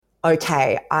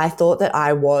okay, I thought that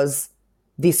I was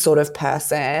this sort of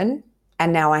person,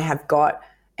 and now I have got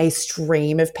a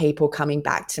stream of people coming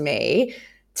back to me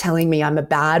telling me I'm a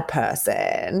bad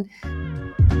person.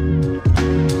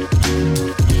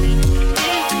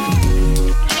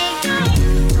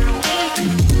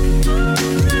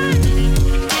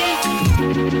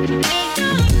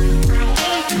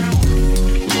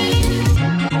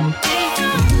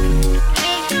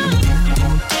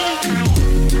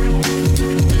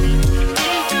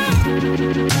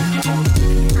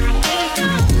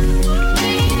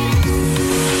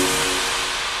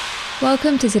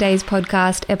 Welcome to today's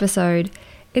podcast episode.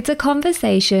 It's a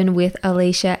conversation with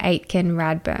Alisha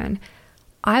Aitken-Radburn.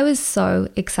 I was so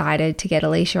excited to get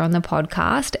Alisha on the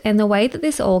podcast, and the way that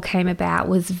this all came about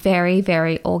was very,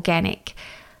 very organic.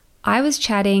 I was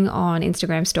chatting on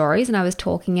Instagram stories and I was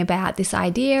talking about this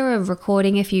idea of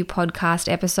recording a few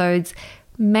podcast episodes,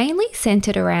 mainly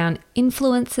centered around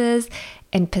influences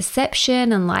and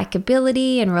perception and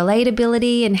likability and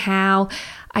relatability, and how,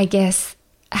 I guess,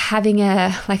 having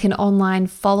an online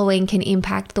following can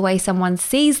impact the way someone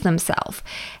sees themselves.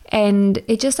 And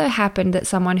it just so happened that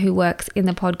someone who works in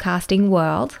the podcasting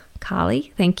world,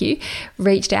 Carly, thank you,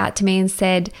 reached out to me and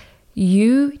said,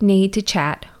 you need to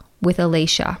chat with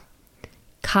Alisha.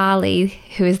 Carly,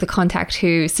 who is the contact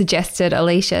who suggested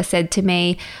Alisha, said to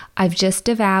me, I've just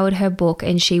devoured her book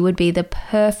and she would be the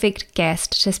perfect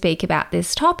guest to speak about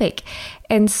this topic.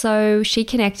 And so she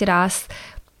connected us,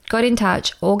 got in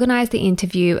touch, organized the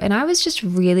interview, and I was just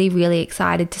really, really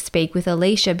excited to speak with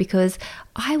Alisha because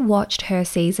I watched her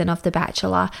season of The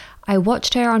Bachelor. I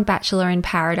watched her on Bachelor in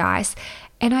Paradise,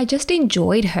 and I just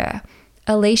enjoyed her.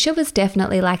 Alisha was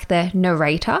definitely like the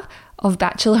narrator of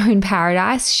Bachelor in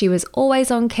Paradise. She was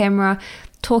always on camera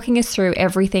talking us through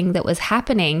everything that was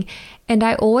happening, and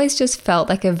I always just felt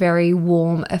like a very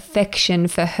warm affection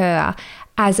for her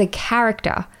as a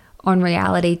character on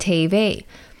reality TV.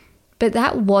 But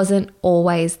that wasn't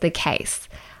always the case.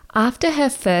 After her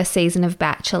first season of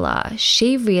Bachelor,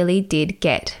 she really did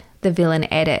get the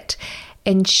villain edit,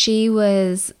 and she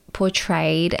was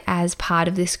portrayed as part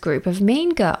of this group of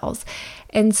mean girls.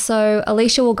 And so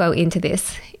Alisha will go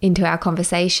into our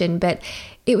conversation, but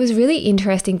it was really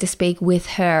interesting to speak with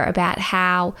her about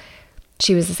how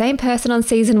she was the same person on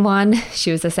season 1,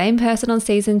 she was the same person on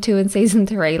season 2 and season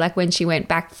 3, like when she went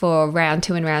back for round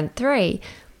 2 and round 3.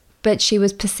 But she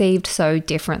was perceived so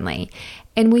differently.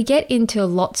 And we get into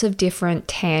lots of different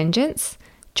tangents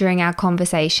during our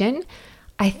conversation.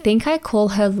 I think I call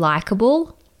her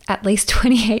likable at least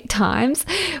 28 times,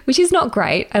 which is not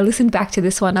great. I listened back to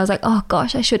this one. I was like, oh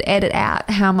gosh, I should edit out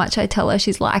how much I tell her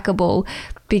she's likable,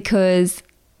 because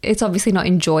it's obviously not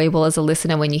enjoyable as a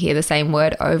listener when you hear the same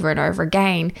word over and over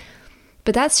again.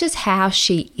 But that's just how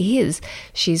she is.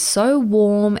 She's so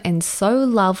warm and so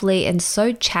lovely and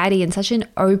so chatty and such an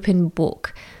open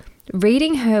book.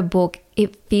 Reading her book,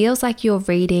 it feels like you're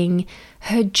reading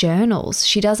her journals.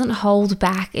 She doesn't hold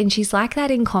back, and she's like that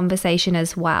in conversation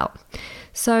as well.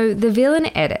 So the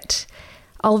villain edit.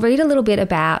 I'll read a little bit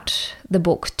about the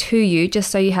book to you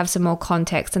just so you have some more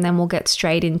context, and then we'll get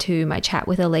straight into my chat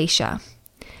with Alisha.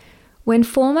 When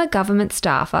former government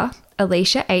staffer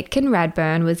Alisha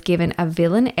Aitken-Radburn was given a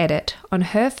villain edit on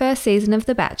her first season of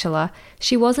The Bachelor,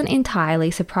 she wasn't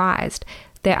entirely surprised.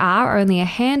 There are only a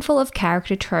handful of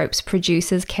character tropes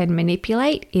producers can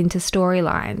manipulate into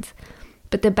storylines.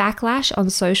 But the backlash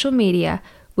on social media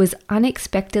was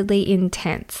unexpectedly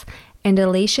intense, and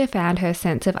Alisha found her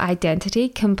sense of identity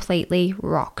completely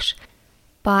rocked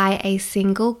by a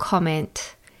single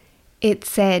comment. It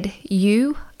said,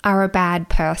 "You are a bad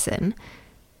person."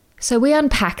 So we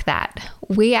unpack that.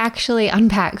 We actually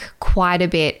unpack quite a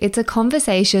bit. It's a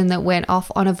conversation that went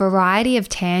off on a variety of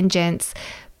tangents,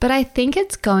 but I think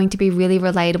it's going to be really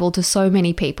relatable to so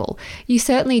many people. You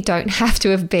certainly don't have to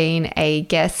have been a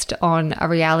guest on a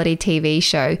reality TV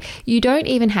show. You don't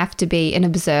even have to be an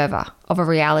observer of a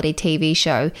reality TV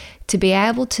show to be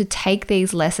able to take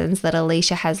these lessons that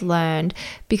Alisha has learned,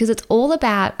 because it's all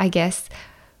about, I guess,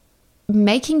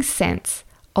 making sense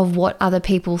of what other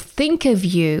people think of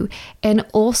you, and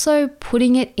also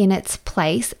putting it in its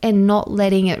place and not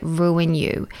letting it ruin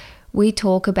you. We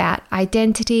talk about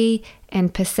identity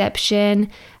and perception,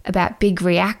 about big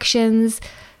reactions,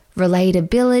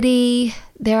 relatability.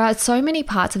 There are so many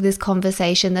parts of this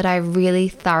conversation that I really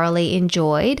thoroughly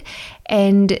enjoyed,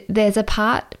 and there's a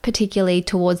part particularly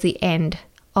towards the end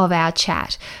of our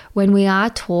chat when we are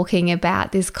talking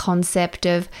about this concept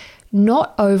of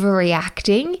not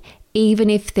overreacting even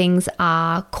if things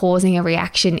are causing a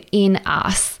reaction in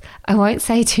us. I won't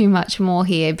say too much more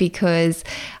here because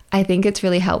I think it's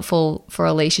really helpful for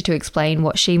Alisha to explain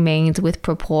what she means with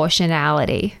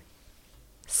proportionality.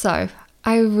 So,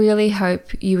 I really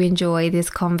hope you enjoy this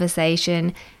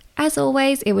conversation. As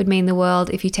always, it would mean the world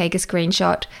if you take a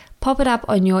screenshot, pop it up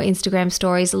on your Instagram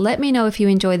stories. Let me know if you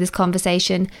enjoy this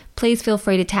conversation. Please feel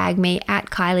free to tag me at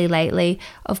Kylie Lately.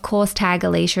 Of course, tag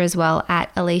Alisha as well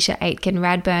at Alisha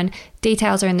Aitken-Radburn.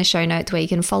 Details are in the show notes where you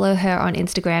can follow her on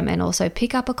Instagram and also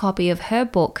pick up a copy of her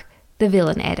book, The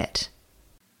Villain Edit.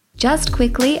 Just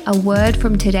quickly, a word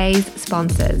from today's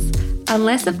sponsors.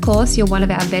 Unless, of course, you're one of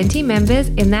our Venti members,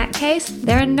 in that case,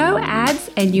 there are no ads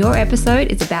and your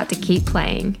episode is about to keep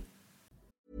playing.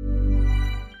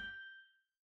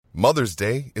 Mother's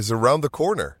Day is around the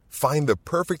corner. Find the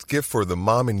perfect gift for the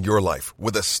mom in your life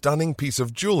with a stunning piece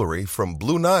of jewelry from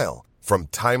Blue Nile. From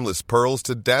timeless pearls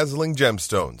to dazzling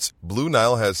gemstones, Blue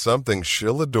Nile has something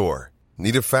she'll adore.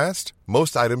 Need it fast?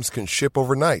 Most items can ship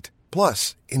overnight.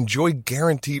 Plus, enjoy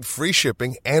guaranteed free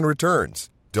shipping and returns.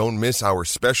 Don't miss our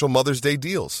special Mother's Day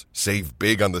deals. Save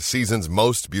big on the season's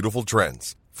most beautiful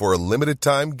trends. For a limited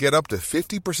time, get up to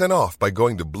 50% off by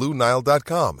going to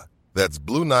BlueNile.com. That's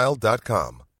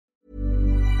BlueNile.com.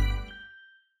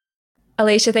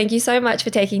 Alisha, thank you so much for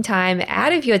taking time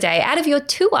out of your day, out of your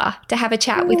tour, to have a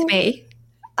chat with me.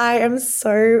 I am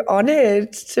so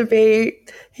honoured to be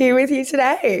here with you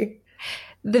today.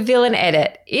 The Villain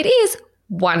Edit. It is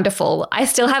wonderful. I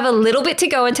still have a little bit to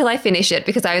go until I finish it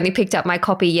because I only picked up my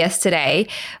copy yesterday.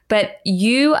 But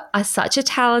you are such a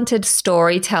talented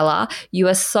storyteller. You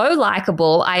are so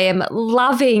likable. I am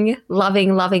loving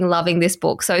this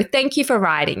book. So thank you for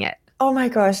writing it. Oh my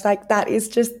gosh, like that is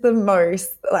just the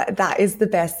most, like that is the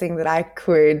best thing that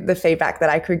the feedback that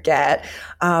I could get,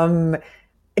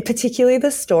 particularly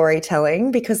the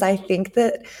storytelling, because I think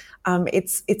that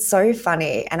it's so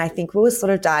funny, and I think we'll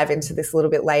sort of dive into this a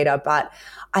little bit later, but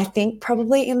I think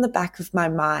probably in the back of my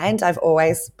mind, I've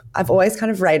always kind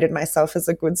of rated myself as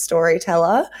a good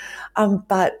storyteller,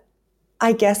 but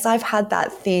I guess I've had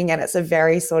that thing, and it's a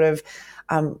very sort of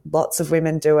lots of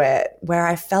women do it, where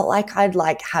I felt like I'd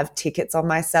like have tickets on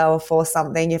myself or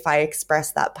something if I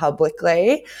express that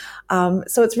publicly.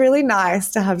 So it's really nice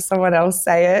to have someone else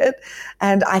say it.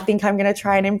 And I think I'm going to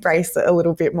try and embrace it a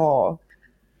little bit more.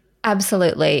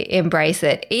 Absolutely embrace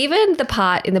it. Even the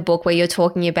part in the book where you're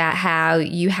talking about how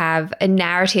you have a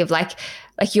narrative, like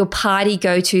your party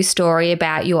go-to story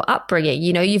about your upbringing.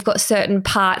 You know, you've got certain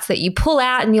parts that you pull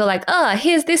out and you're like, oh,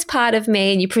 here's this part of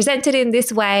me, and you present it in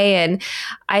this way. And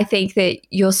I think that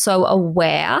you're so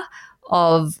aware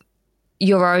of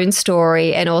your own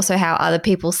story and also how other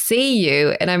people see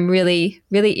you. And I'm really,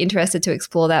 really interested to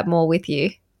explore that more with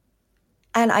you.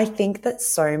 And I think that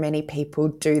so many people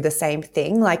do the same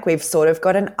thing. Like we've sort of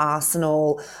got an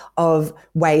arsenal of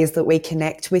ways that we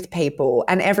connect with people,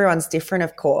 and everyone's different,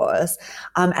 of course.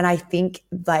 And I think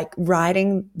like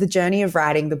the journey of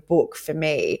writing the book for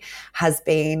me has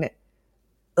been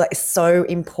like so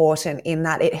important in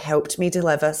that it helped me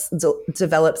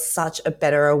develop such a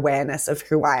better awareness of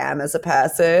who I am as a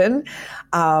person.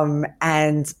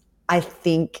 And I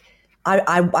think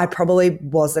I probably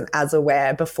wasn't as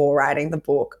aware before writing the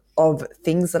book of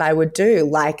things that I would do,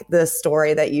 like the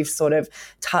story that you've sort of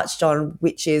touched on,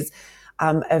 which is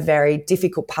a very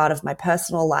difficult part of my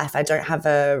personal life. I don't have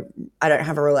a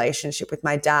relationship with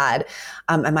my dad,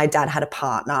 and my dad had a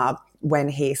partner when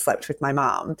he slept with my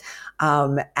mom.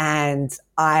 And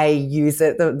I use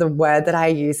it, the word that I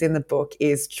use in the book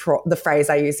is, the phrase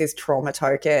I use is trauma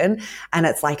token. And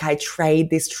it's like I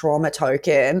trade this trauma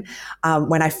token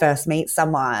when I first meet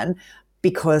someone,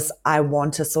 because I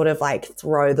want to sort of like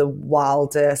throw the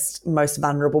wildest, most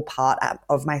vulnerable part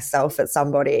of myself at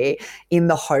somebody in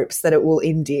the hopes that it will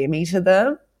endear me to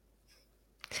them.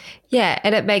 Yeah,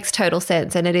 and it makes total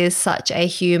sense. And it is such a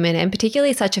human and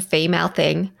particularly such a female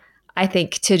thing, I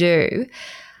think, to do.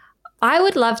 I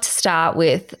would love to start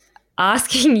with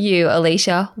asking you,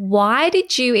 Alisha, why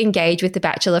did you engage with the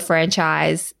Bachelor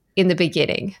franchise in the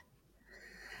beginning?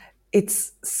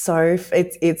 It's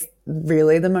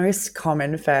really the most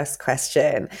common first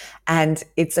question. And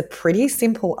it's a pretty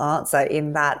simple answer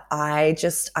in that I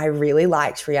really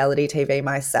liked reality TV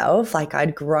myself. Like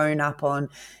I'd grown up on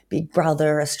Big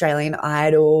Brother, Australian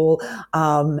Idol.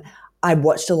 I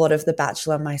watched a lot of The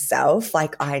Bachelor myself.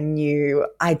 Like I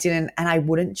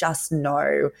wouldn't just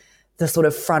know the sort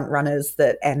of front runners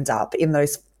that end up in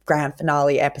those grand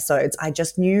finale episodes. I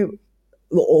just knew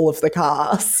all of the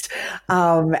cast.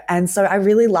 And so I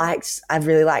really liked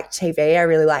TV. I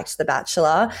really liked The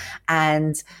Bachelor,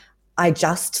 and I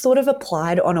just sort of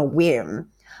applied on a whim.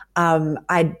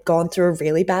 I'd gone through a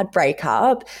really bad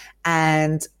breakup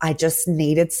and I just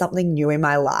needed something new in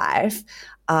my life.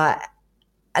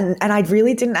 and I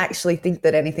really didn't actually think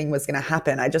that anything was going to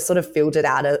happen. I just sort of filled it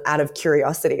out of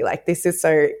curiosity. Like, this is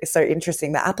so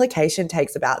interesting. The application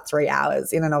takes about 3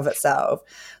 hours in and of itself.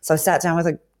 So I sat down with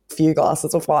a few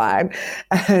glasses of wine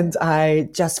and I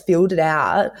just filled it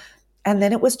out. And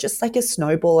then it was just like a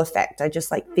snowball effect.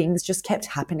 Things just kept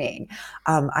happening.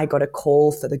 I got a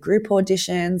call for the group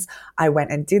auditions. I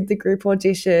went and did the group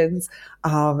auditions.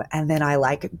 And then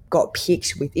I got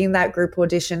picked within that group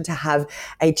audition to have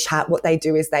a chat. What they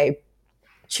do is they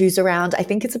choose around, I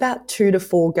think it's about 2 to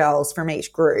 4 girls from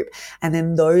each group. And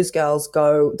then those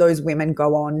women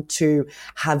go on to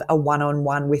have a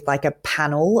one-on-one with like a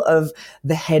panel of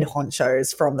the head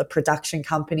honchos from the production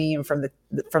company and from the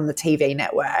TV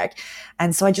network.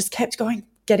 And so I just kept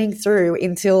getting through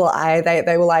until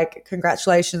they were like,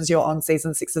 congratulations, you're on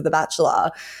season 6 of The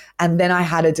Bachelor. And then I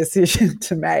had a decision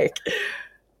to make.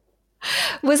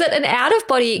 Was it an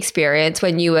out-of-body experience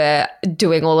when you were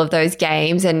doing all of those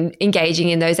games and engaging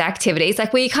in those activities?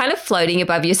 Like, were you kind of floating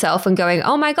above yourself and going,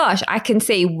 oh my gosh, I can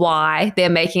see why they're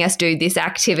making us do this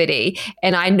activity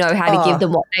and I know how to give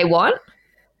them what they want?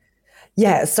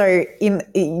 Yeah, so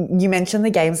you mentioned the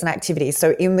games and activities.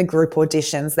 So in the group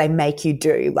auditions, they make you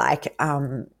do like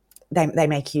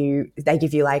they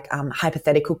give you like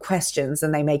hypothetical questions,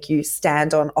 and they make you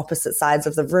stand on opposite sides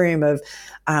of the room of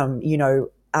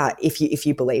if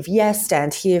you believe yes,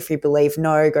 stand here. If you believe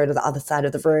no, go to the other side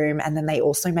of the room. And then they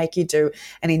also make you do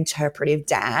an interpretive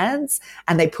dance,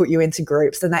 and they put you into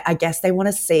groups. And I guess they want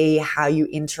to see how you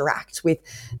interact with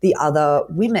the other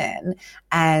women.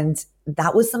 And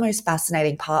that was the most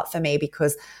fascinating part for me,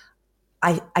 because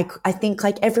I think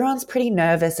like everyone's pretty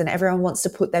nervous and everyone wants to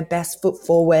put their best foot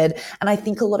forward. And I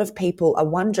think a lot of people are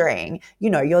wondering,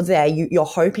 you're there, you're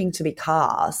hoping to be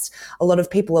cast. A lot of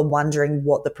people are wondering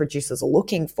what the producers are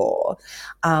looking for.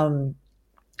 And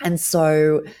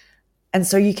so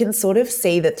you can sort of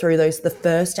see that through the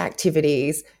first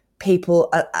activities, people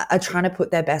are trying to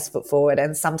put their best foot forward,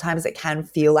 and sometimes it can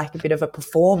feel like a bit of a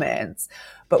performance.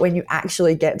 But when you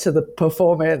actually get to the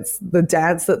performance, the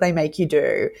dance that they make you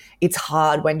do, it's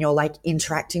hard when you're like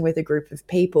interacting with a group of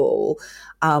people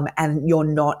and you're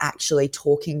not actually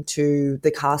talking to the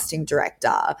casting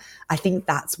director. I think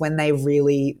that's when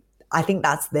I think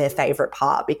that's their favorite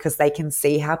part, because they can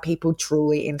see how people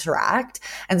truly interact.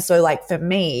 And so like for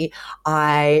me,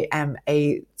 I am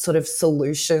a sort of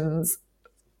solutions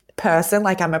person,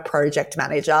 like I'm a project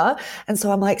manager. And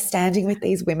so I'm like standing with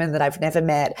these women that I've never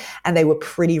met, and they were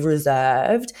pretty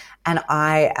reserved. And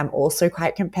I am also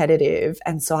quite competitive.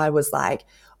 And so I was like,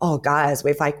 oh guys,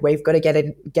 we've got to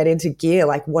get into gear.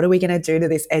 Like, what are we going to do to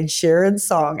this Ed Sheeran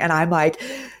song? And I'm like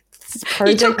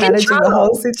project managing the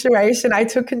whole situation. I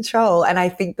took control. And I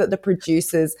think that the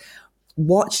producers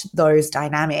watch those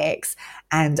dynamics,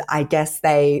 and I guess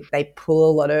they pull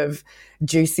a lot of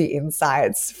juicy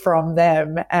insights from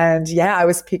them. And yeah, I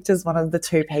was picked as one of the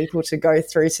 2 people to go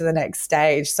through to the next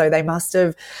stage. So they must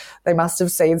have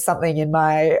seen something in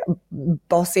my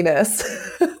bossiness.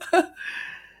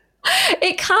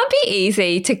 It can't be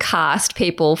easy to cast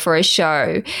people for a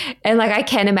show. And like, I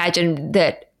can imagine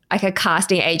that like a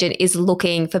casting agent is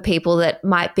looking for people that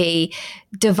might be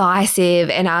divisive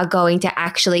and are going to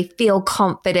actually feel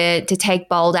confident to take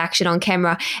bold action on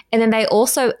camera. And then they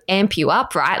also amp you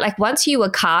up, right? Like once you were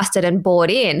casted and bought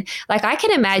in, like I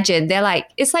can imagine they're like,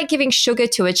 it's like giving sugar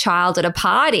to a child at a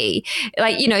party.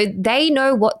 Like, they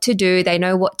know what to do. They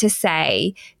know what to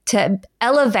say to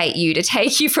elevate you, to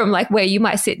take you from like where you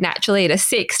might sit naturally at a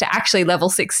 6 to actually level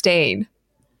 16.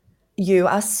 You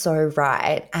are so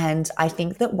right. And I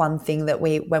think that one thing that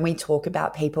when we talk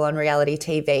about people on reality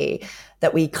TV,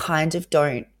 that we kind of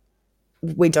don't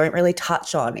really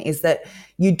touch on is that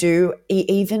you do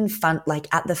even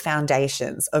like at the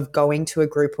foundations of going to a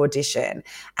group audition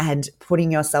and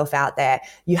putting yourself out there,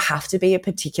 you have to be a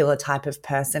particular type of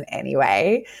person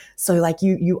anyway. So like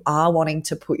you are wanting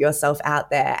to put yourself out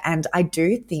there. And I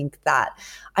do think that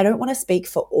I don't want to speak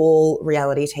for all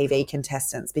reality TV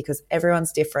contestants, because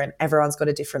everyone's different. Everyone's got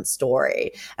a different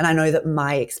story. And I know that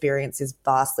my experience is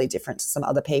vastly different to some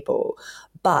other people.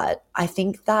 But I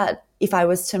think that if I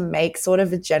was to make sort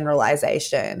of a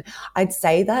generalization, I'd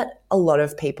say that a lot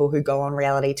of people who go on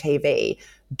reality TV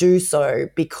do so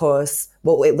because,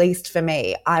 well, at least for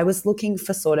me, I was looking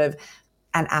for sort of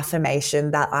an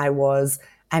affirmation that I was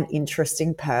an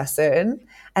interesting person.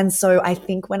 And so I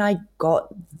think when I got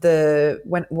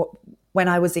when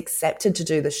I was accepted to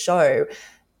do the show,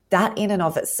 that in and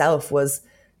of itself was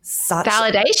such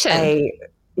validation.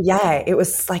 It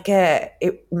was like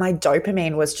my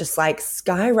dopamine was just like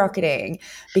skyrocketing,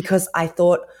 because I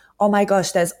thought, oh my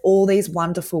gosh, there's all these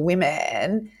wonderful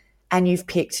women and you've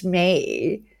picked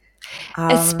me.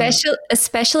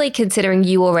 Especially considering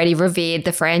you already revered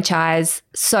the franchise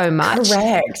so much.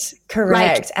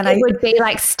 Correct. And it would be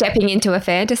like stepping into a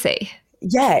fantasy.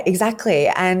 Yeah, exactly.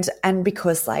 And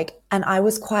because and I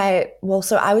was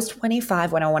so I was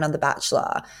 25 when I went on The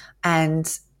Bachelor,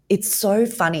 and it's so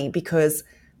funny because,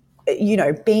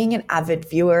 being an avid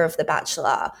viewer of The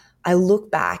Bachelor, I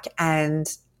look back and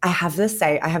I have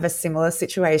a similar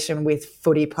situation with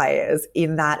footy players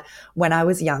in that when I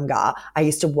was younger, I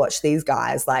used to watch these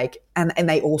guys and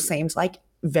they all seemed like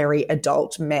very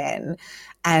adult men.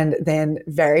 And then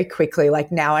very quickly,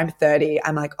 now I'm 30,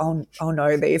 I'm like, oh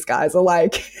no, these guys are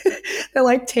they're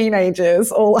like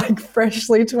teenagers or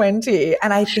freshly 20.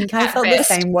 And I think I felt the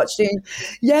same watching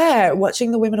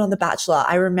the women on The Bachelor.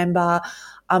 I remember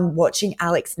watching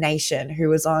Alex Nation, who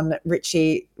was on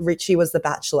Richie was The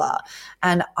Bachelor,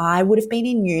 and I would have been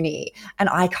in uni, and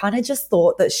I kind of just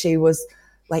thought that she was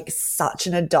such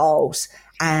an adult,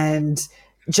 and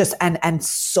just and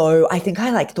so I think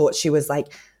I thought she was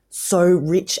so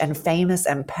rich and famous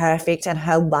and perfect, and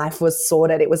her life was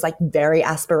sorted. It was very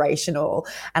aspirational.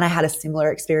 And I had a similar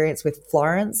experience with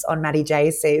Florence on Maddie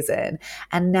J's season.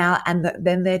 And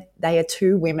then they are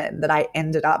two women that I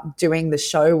ended up doing the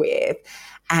show with.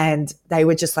 And they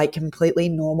were just completely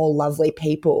normal, lovely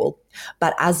people.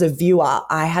 But as a viewer,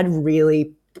 I had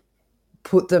really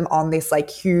put them on this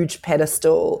huge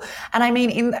pedestal. And I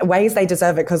mean, in ways they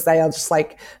deserve it because they are just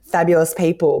fabulous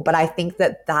people. But I think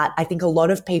I think a lot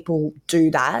of people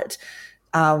do that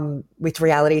with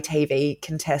reality TV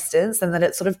contestants, and that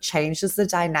it sort of changes the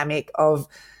dynamic of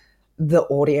the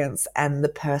audience and the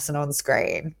person on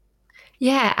screen.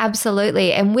 Yeah,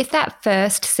 absolutely. And with that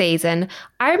first season,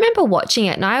 I remember watching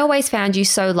it and I always found you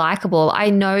so likable. I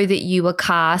know that you were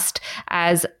cast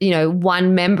as,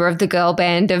 one member of the girl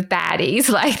band of baddies.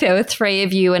 There were three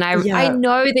of you, and I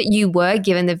know that you were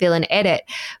given the villain edit.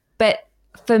 But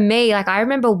for me, I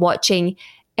remember watching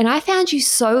and I found you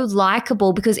so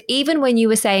likable because even when you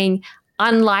were saying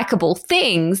unlikable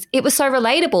things, it was so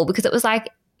relatable because it was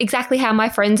exactly how my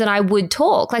friends and I would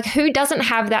talk. Who doesn't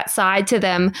have that side to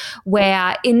them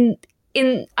where in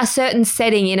a certain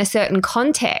setting, in a certain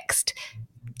context,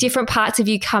 different parts of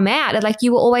you come out and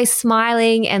you were always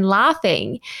smiling and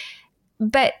laughing.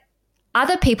 But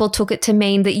other people took it to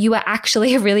mean that you were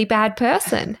actually a really bad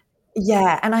person.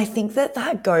 Yeah, and I think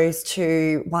that goes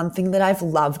to one thing that I've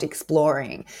loved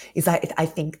exploring is I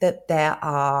think that there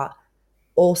are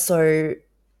also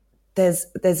there's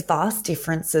vast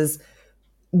differences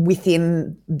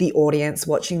within the audience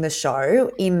watching the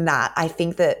show, in that I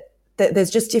think that there's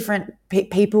just different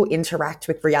people interact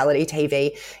with reality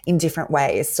TV in different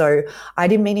ways. So I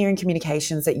did media and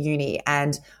communications at uni,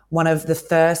 and one of the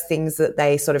first things that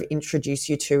they sort of introduce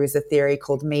you to is a theory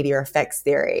called media effects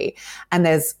theory. And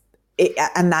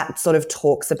and that sort of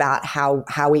talks about how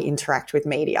we interact with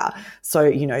media.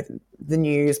 So, the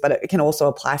news, but it can also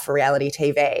apply for reality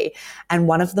TV. And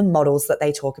one of the models that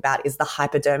they talk about is the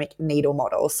hypodermic needle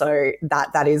model. So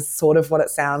that is sort of what it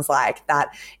sounds like, that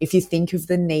if you think of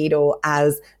the needle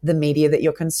as the media that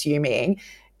you're consuming,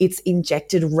 it's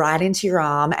injected right into your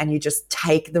arm and you just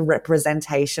take the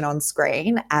representation on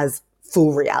screen as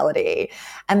full reality.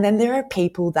 And then there are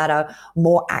people that are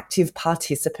more active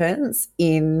participants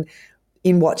in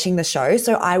watching the show.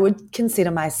 So I would consider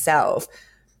myself,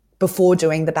 before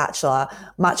doing The Bachelor,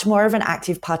 much more of an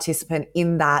active participant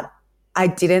in that I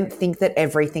didn't think that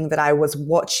everything that I was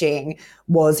watching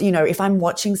was, if I'm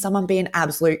watching someone be an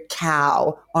absolute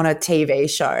cow on a TV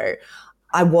show,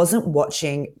 I wasn't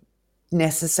watching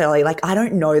necessarily, I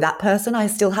don't know that person. I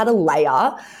still had a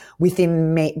layer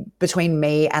within me, between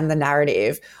me and the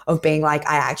narrative of being I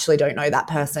actually don't know that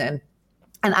person.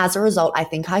 And as a result, I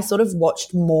think I sort of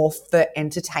watched more for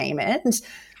entertainment,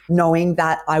 knowing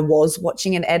that I was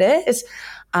watching an edit.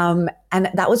 And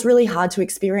that was really hard to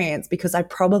experience because I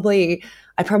probably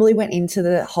went into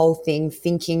the whole thing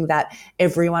thinking that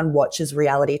everyone watches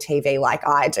reality TV like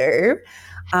I do.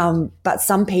 But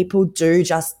some people do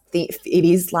just think it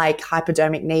is like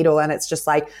hypodermic needle, and it's just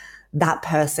that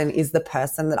person is the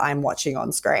person that I'm watching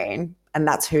on screen, and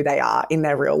that's who they are in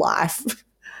their real life.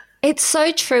 It's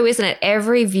so true, isn't it?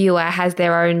 Every viewer has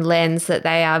their own lens that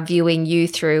they are viewing you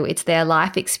through. It's their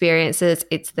life experiences,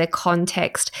 it's their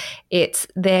context, it's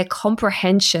their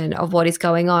comprehension of what is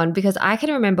going on. Because I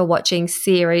can remember watching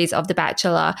series of The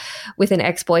Bachelor with an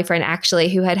ex-boyfriend actually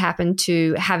who had happened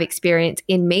to have experience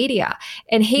in media.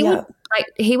 And he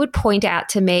would point out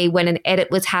to me when an edit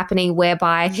was happening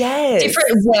whereby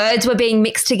different words were being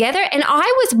mixed together. And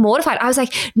I was mortified. I was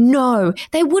like, no,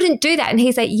 they wouldn't do that. And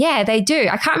he's like, yeah, they do.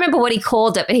 I can't remember what he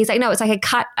called it, but he's like, no, it's like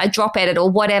a drop edit or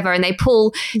whatever. And they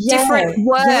pull different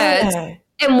words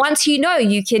And once you know,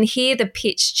 you can hear the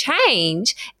pitch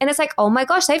change. And it's like, oh my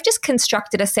gosh, they've just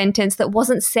constructed a sentence that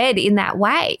wasn't said in that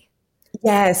way.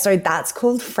 Yeah, so that's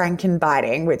called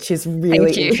Frankenbiting, which is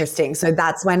really Thank you. interesting. So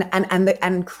that's when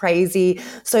and crazy.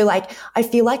 So like I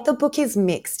feel like the book is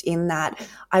mixed in that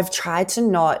I've tried to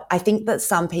not. I think that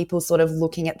some people sort of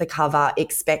looking at the cover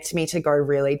expect me to go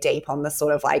really deep on the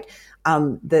sort of like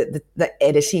the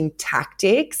editing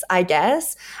tactics, I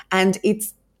guess, and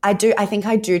I think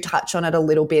I do touch on it a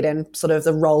little bit and sort of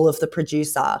the role of the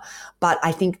producer, but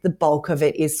I think the bulk of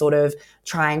it is sort of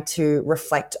trying to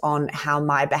reflect on how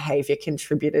my behavior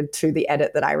contributed to the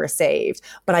edit that I received.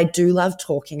 But I do love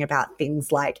talking about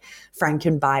things like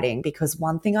Frankenbiting, because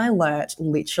one thing I learnt,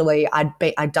 literally,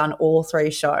 I'd done all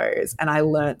 3 shows and I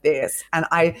learnt this, and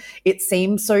it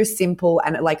seems so simple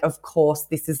and like, of course,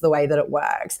 this is the way that it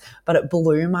works, but it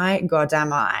blew my goddamn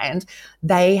mind.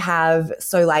 They have,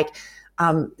 so like,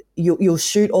 you'll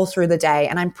shoot all through the day,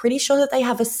 and I'm pretty sure that they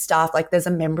have a staff, like there's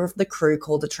a member of the crew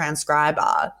called a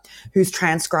transcriber who's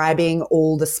transcribing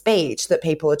all the speech that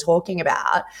people are talking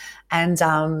about, and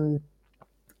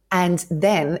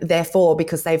then therefore,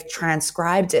 because they've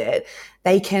transcribed it,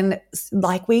 they can,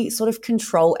 like, we sort of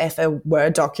control F a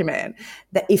Word document.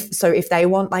 That if they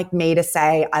want like me to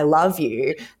say I love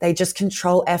you, they just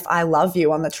control F I love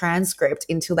you on the transcript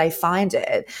until they find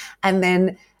it, and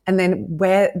then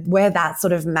where that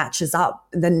sort of matches up,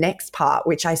 the next part,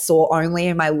 which I saw only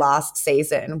in my last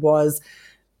season, was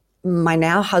my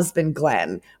now husband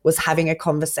Glenn was having a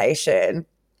conversation,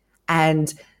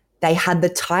 and they had the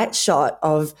tight shot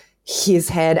of his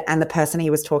head and the person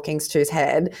he was talking to's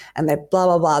head, and they're blah,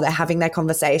 blah, blah. They're having their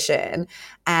conversation.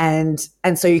 And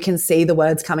so you can see the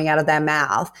words coming out of their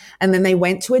mouth. And then they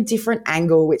went to a different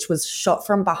angle, which was shot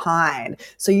from behind.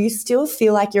 So you still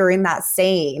feel like you're in that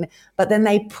scene, but then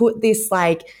they put this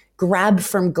like grab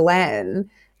from Glenn,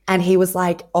 and he was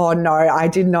like, oh no, I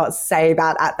did not say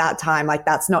that at that time. Like,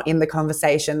 that's not in the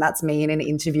conversation. That's me in an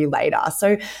interview later.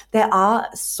 So there are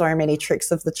so many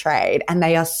tricks of the trade, and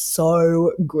they are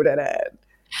so good at it.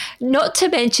 Not to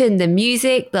mention the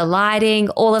music, the lighting,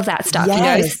 all of that stuff.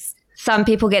 Yes. You know, some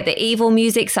people get the evil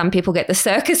music, some people get the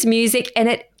circus music, and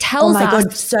it tells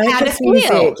us how to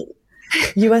feel.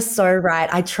 You are so right.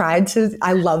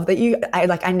 I love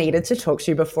that I needed to talk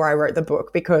to you before I wrote the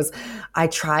book, because I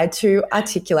tried to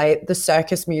articulate the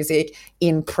circus music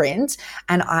in print,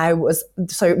 and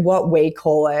so what we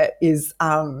call it is,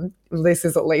 this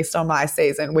is at least on my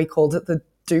season, we called it the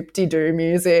doop-de-doo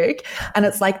music, and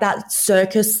it's like that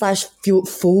circus /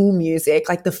 fool music,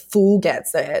 like the fool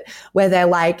gets it, where they're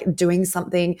like doing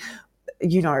something,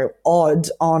 you know, odd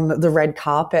on the red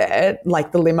carpet,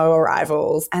 like the limo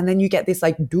arrivals. And then you get this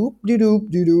like doop, de doop,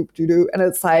 de doop, de doop. And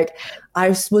it's like, I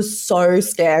was so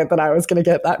scared that I was going to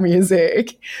get that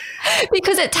music.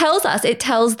 Because it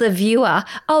tells the viewer,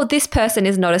 oh, this person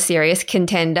is not a serious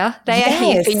contender. They are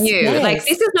here for you. Yes. Like,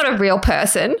 this is not a real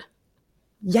person.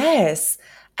 Yes.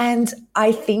 And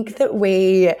I think that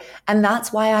and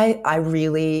that's why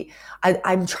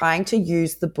I'm trying to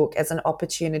use the book as an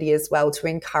opportunity as well to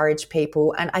encourage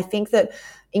people. And I think that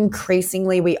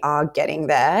increasingly we are getting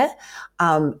there.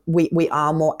 We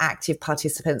are more active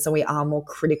participants, and we are more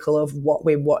critical of what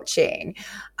we're watching.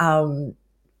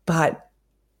 But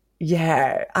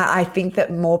yeah, I think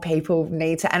that more people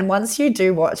need to, and once you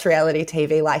do watch reality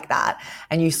TV like that,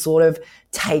 and you sort of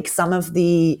take some of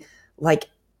the like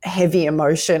heavy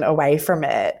emotion away from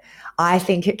it, I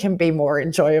think it can be more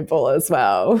enjoyable as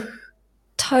well.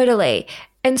 Totally.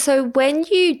 And so when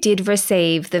you did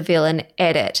receive the villain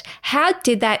edit, how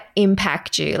did that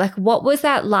impact you? Like, what was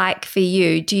that like for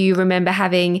you? Do you remember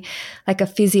having like a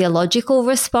physiological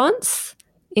response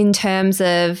in terms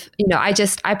of, you know, I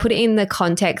put it in the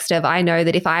context of, I know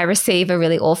that if I receive a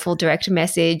really awful direct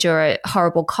message or a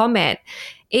horrible comment,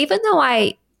 even though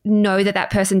I know that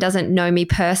person doesn't know me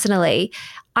personally,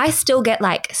 I still get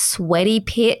like sweaty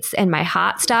pits and my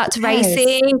heart starts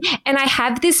racing, and I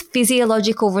have this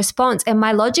physiological response, and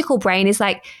my logical brain is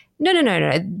like, no,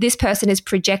 this person is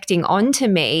projecting onto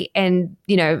me, and,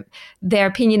 you know, their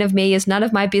opinion of me is none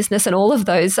of my business, and all of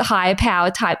those higher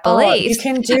power type beliefs. You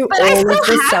can do all of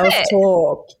the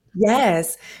self-talk.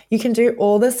 Yes, you can do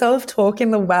all the self-talk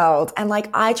in the world. And like,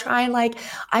 I try and like,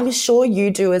 I'm sure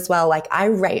you do as well. Like, I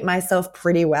rate myself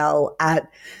pretty well at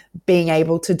being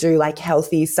able to do like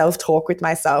healthy self-talk with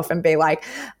myself and be like,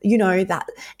 you know, that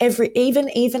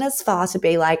even as far to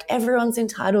be like, everyone's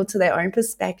entitled to their own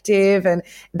perspective, and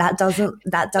that doesn't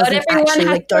not everyone actually has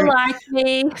like, don't to like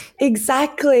me.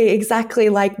 Exactly.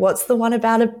 Like, what's the one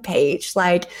about a peach?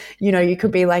 Like, you know, you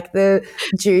could be like the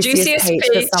juiciest peach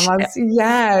for someone's.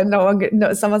 Yeah.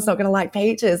 yeah, someone's not going to like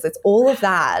peaches. It's all of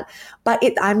that. But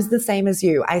I'm the same as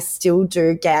you. I still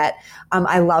do get,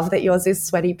 I love that yours is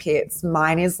sweaty pits.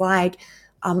 Mine is like,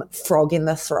 frog in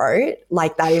the throat.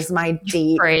 Like that is my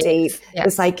deep. Yeah.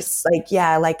 It's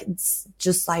it's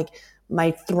just like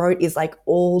my throat is like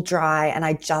all dry and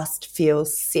I just feel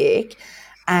sick.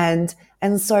 And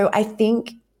so I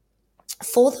think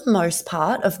for the most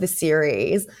part of the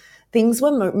series, things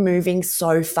were moving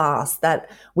so fast that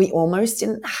we almost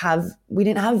didn't have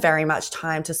very much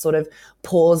time to sort of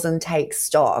pause and take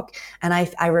stock. And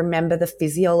I remember the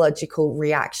physiological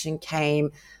reaction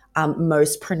came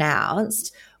most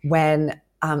pronounced when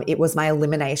it was my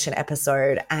elimination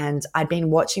episode, and I'd been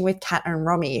watching with Kat and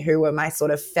Romy, who were my sort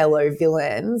of fellow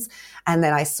villains. And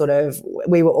then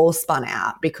we were all spun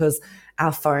out because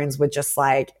our phones were just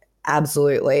like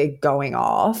absolutely going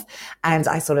off. And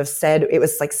I sort of said, it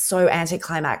was like so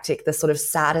anticlimactic, the sort of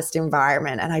saddest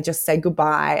environment. And I just said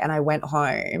goodbye and I went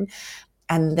home.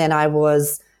 And then I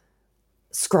was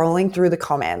scrolling through the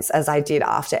comments as I did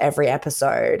after every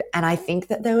episode. And I think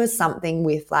that there was something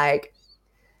with like,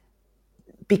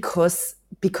 because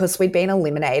we'd been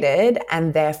eliminated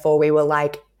and therefore we were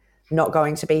like not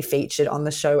going to be featured on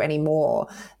the show anymore,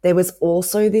 there was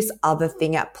also this other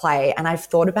thing at play. And I've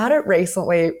thought about it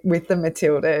recently with the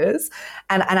Matildas,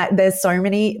 and there's so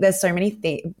many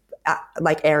things,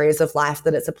 like areas of life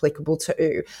that it's applicable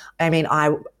to. I mean,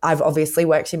 I've obviously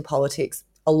worked in politics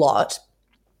a lot,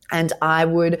 and I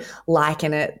would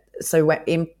liken it. So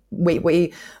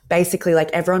we basically, like,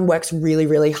 everyone works really,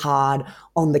 really hard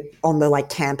on the like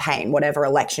campaign, whatever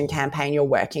election campaign you're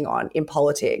working on in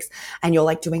politics, and you're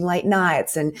like doing late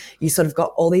nights and you sort of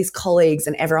got all these colleagues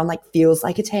and everyone like feels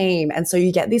like a team. And so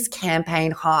you get this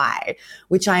campaign high,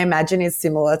 which I imagine is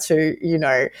similar to, you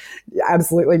know,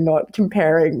 absolutely not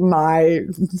comparing my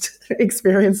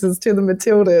experiences to the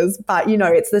Matildas, but you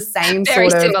know, it's the same Very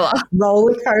sort similar. of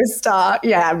roller coaster.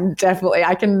 Yeah, definitely.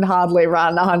 I can hardly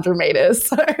run 100 meters.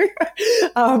 So,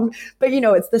 but you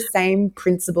know, it's the same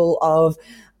principle of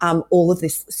all of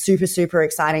this super, super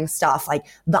exciting stuff, like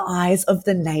the eyes of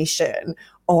the nation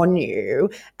on you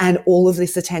and all of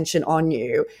this attention on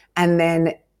you. And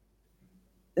then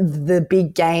the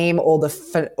big game or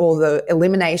the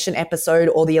elimination episode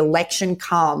or the election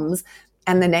comes,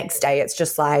 and the next day it's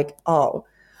just like, oh,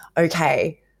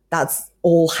 okay, that's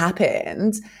all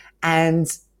happened. And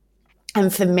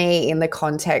for me, in the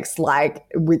context, like,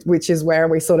 which is where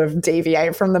we sort of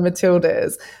deviate from the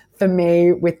Matildas, for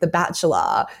me with The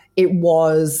Bachelor, it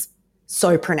was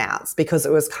so pronounced because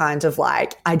it was kind of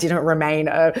like I didn't remain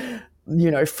a,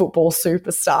 you know, football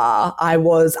superstar.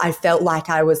 I felt like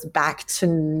I was back to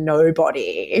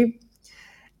nobody.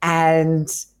 And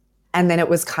then it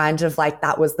was kind of like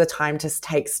that was the time to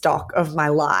take stock of my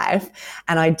life.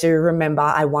 And I do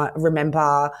remember,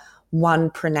 remember one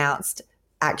pronounced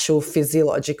actual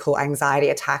physiological anxiety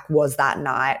attack was that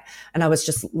night. And I was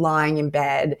just lying in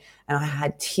bed and I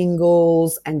had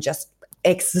tingles and just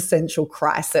existential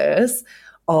crisis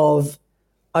of,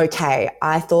 okay,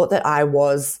 I thought that I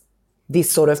was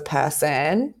this sort of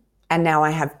person, and now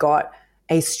I have got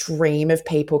a stream of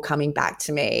people coming back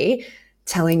to me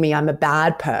telling me I'm a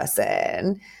bad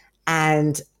person.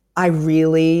 And I've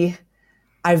really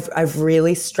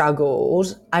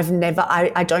struggled.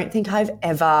 I don't think I've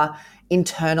ever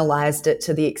internalized it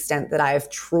to the extent that I have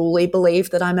truly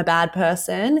believed that I'm a bad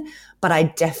person, but I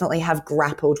definitely have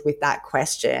grappled with that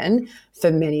question for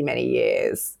many, many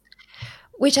years.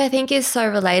 Which I think is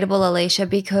so relatable, Alisha,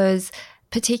 because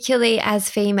particularly as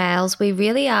females, we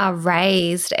really are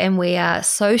raised and we are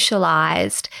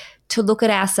socialized to look at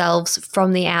ourselves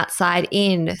from the outside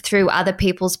in, through other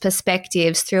people's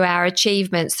perspectives, through our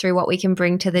achievements, through what we can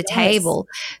bring to the table.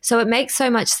 So it makes so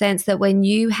much sense that when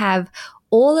you have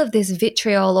all of this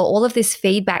vitriol or all of this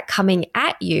feedback coming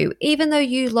at you, even though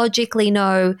you logically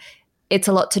know it's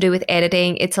a lot to do with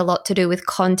editing, it's a lot to do with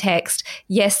context.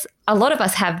 Yes, a lot of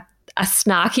us have a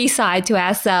snarky side to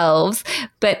ourselves,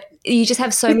 but you just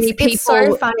have so many people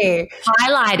so funny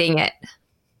highlighting it.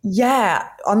 Yeah,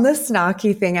 on the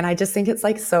snarky thing, and I just think it's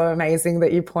like so amazing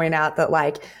that you point out that,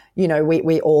 like, you know,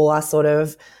 we all are sort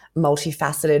of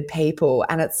multifaceted people.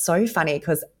 And it's so funny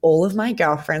because all of my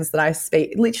girlfriends that I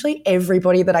speak, literally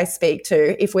everybody that I speak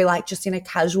to, if we're like just in a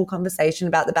casual conversation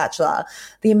about The Bachelor,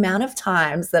 the amount of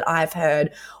times that I've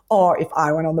heard, oh, if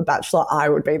I went on The Bachelor, I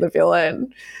would be the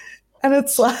villain. And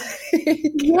it's like,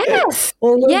 yes,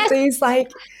 all of these, like,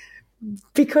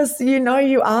 because, you know,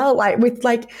 you are like with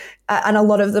like, and a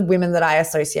lot of the women that I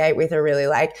associate with are really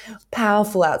like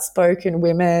powerful, outspoken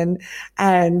women.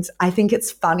 And I think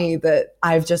it's funny that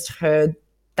I've just heard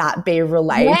that be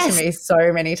relayed to me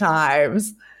so many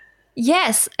times.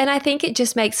 Yes. And I think it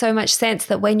just makes so much sense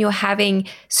that when you're having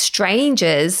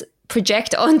strangers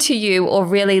project onto you or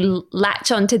really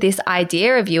latch onto this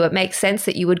idea of you, it makes sense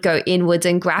that you would go inwards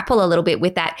and grapple a little bit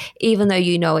with that, even though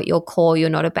you know at your core you're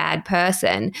not a bad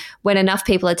person. When enough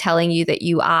people are telling you that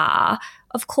you are,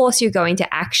 of course you're going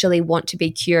to actually want to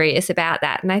be curious about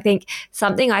that. And I think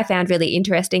something I found really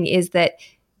interesting is that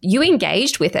you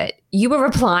engaged with it. You were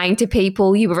replying to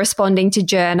people, you were responding to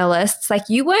journalists, like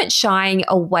you weren't shying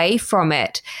away from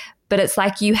it, but it's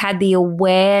like you had the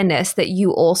awareness that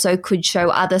you also could show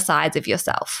other sides of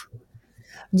yourself.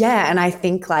 Yeah, and I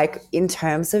think like in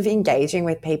terms of engaging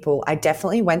with people, I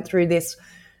definitely went through this.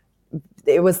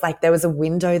 It was like there was a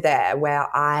window there where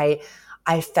I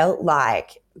felt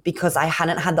like, because I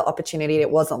hadn't had the opportunity,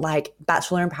 it wasn't like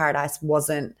Bachelor in Paradise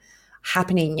wasn't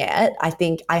happening yet. I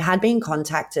think I had been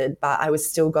contacted, but I was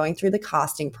still going through the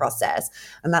casting process.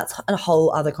 And that's a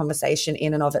whole other conversation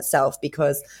in and of itself,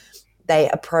 because they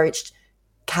approached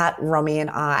Kat, Romy and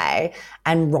I,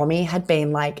 and Romy had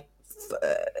been like,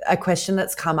 a question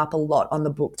that's come up a lot on the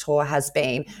book tour has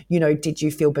been, you know, did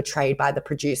you feel betrayed by the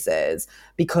producers?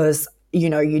 Because, you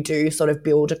know, you do sort of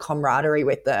build a camaraderie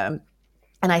with them.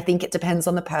 And I think it depends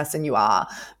on the person you are,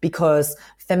 because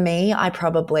for me, I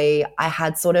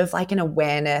had sort of like an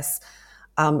awareness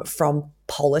from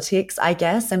politics, I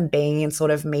guess, and being in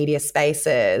sort of media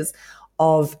spaces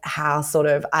of how sort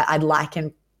of I'd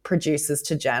liken producers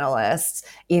to journalists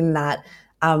in that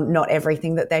not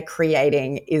everything that they're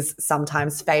creating is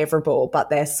sometimes favorable, but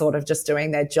they're sort of just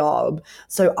doing their job.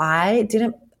 So I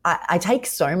take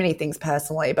so many things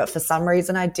personally, but for some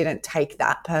reason I didn't take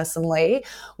that personally,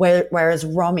 whereas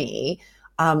Romy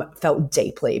felt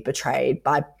deeply betrayed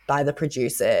by the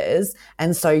producers.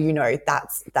 And so, you know,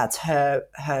 that's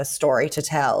her story to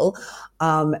tell.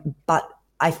 But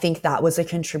I think that was a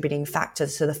contributing factor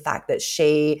to the fact that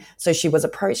she was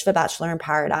approached for Bachelor in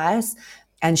Paradise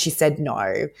and she said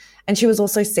no. And she was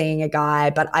also seeing a guy,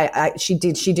 but she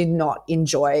did not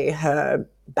enjoy her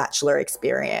Bachelor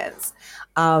experience.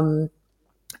 And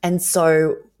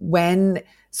so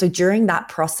during that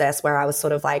process where I was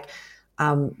sort of like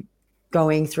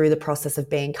going through the process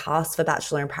of being cast for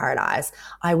Bachelor in Paradise,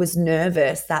 I was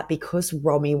nervous that because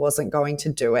Romy wasn't going to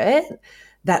do it,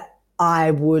 that I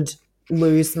would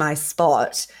lose my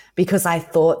spot, because I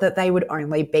thought that they would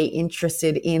only be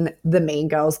interested in the Mean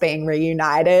Girls being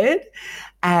reunited.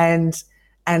 And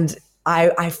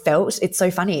I felt, it's so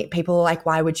funny. People are like,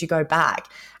 why would you go back?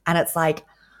 And it's like,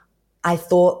 I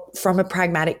thought from a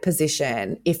pragmatic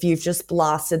position, if you've just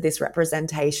blasted this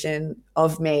representation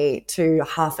of me to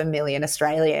 500,000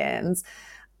 Australians,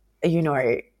 you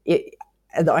know,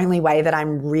 the only way that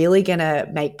I'm really going to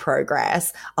make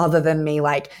progress, other than me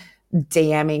like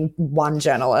DMing one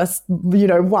journalist, you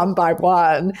know, one by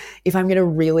one, if I'm going to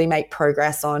really make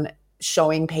progress on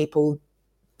showing people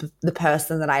the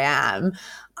person that I am,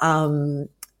 I'm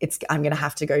going to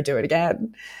have to go do it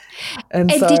again. And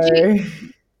so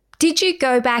did you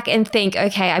go back and think,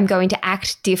 okay, I'm going to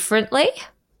act differently?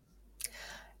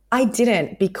 I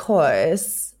didn't,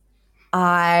 because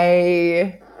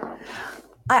it's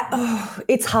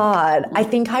hard. I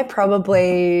think I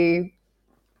probably,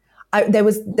 there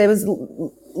was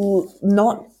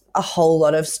not a whole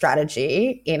lot of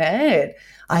strategy in it.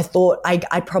 I thought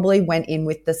I probably went in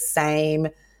with the same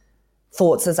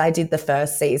thoughts as I did the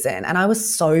first season. And I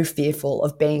was so fearful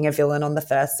of being a villain on the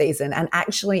first season. And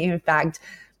actually, in fact,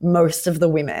 most of the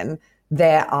women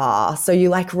there are. So you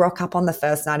like rock up on the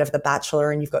first night of The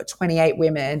Bachelor and you've got 28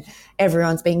 women.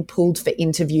 Everyone's being pulled for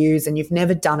interviews and you've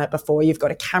never done it before. You've got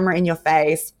a camera in your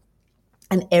face.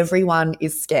 And everyone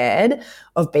is scared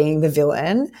of being the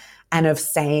villain and of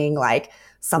saying like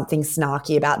something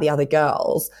snarky about the other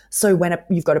girls. So when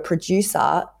you've got a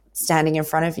producer standing in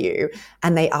front of you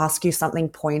and they ask you something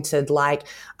pointed like,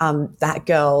 that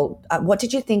girl, what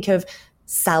did you think of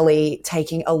Sally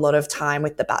taking a lot of time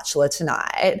with The Bachelor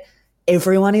tonight?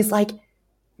 Everyone is like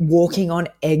walking on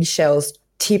eggshells,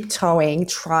 tiptoeing,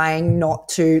 trying not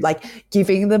to, like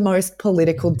giving the most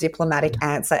political diplomatic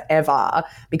answer ever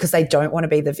because they don't want to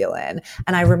be the villain.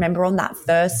 And I remember on that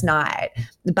first night,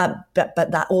 but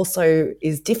that also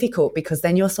is difficult because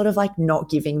then you're sort of like not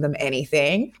giving them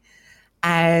anything.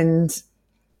 And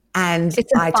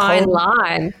it's a fine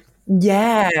line.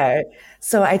 Yeah.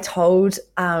 So I told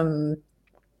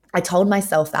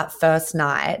myself that first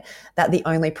night that the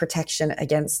only protection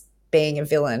against being a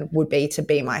villain would be to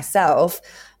be myself,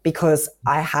 because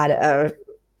I had a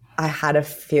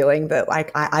feeling that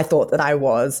like I thought that I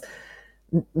was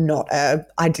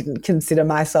I didn't consider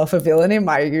myself a villain in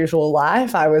my usual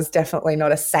life. I was definitely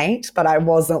not a saint, but I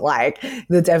wasn't like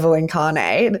the devil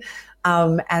incarnate.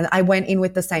 And I went in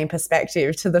with the same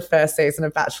perspective to the first season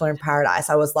of Bachelor in Paradise.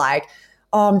 I was like,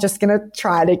 oh, I'm just going to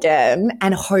try it again.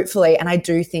 And hopefully, and I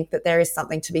do think that there is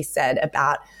something to be said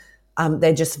about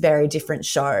they're just very different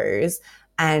shows,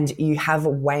 and you have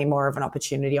way more of an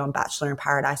opportunity on Bachelor in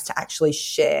Paradise to actually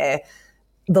share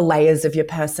the layers of your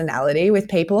personality with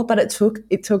people. But it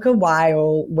took a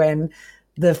while when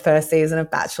the first season of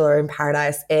Bachelor in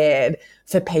Paradise aired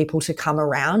for people to come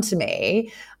around to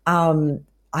me.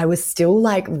 I was still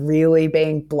like really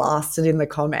being blasted in the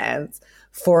comments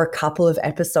for a couple of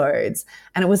episodes.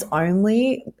 And it was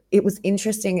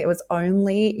interesting. It was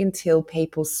only until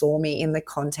people saw me in the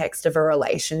context of a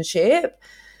relationship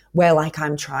where like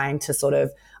I'm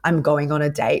going on a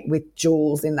date with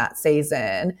Jules in that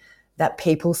season, that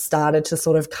people started to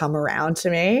sort of come around to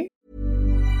me.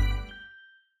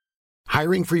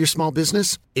 Hiring for your small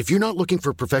business? If you're not looking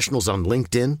for professionals on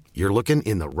LinkedIn, you're looking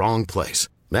in the wrong place.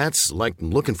 That's like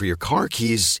looking for your car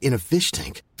keys in a fish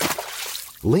tank.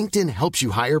 LinkedIn helps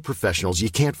you hire professionals you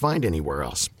can't find anywhere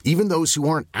else, even those who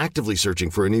aren't actively searching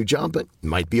for a new job but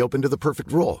might be open to the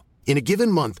perfect role. In a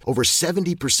given month, over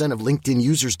 70% of LinkedIn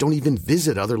users don't even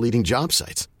visit other leading job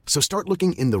sites. So start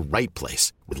looking in the right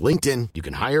place. With LinkedIn, you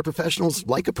can hire professionals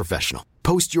like a professional.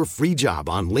 Post your free job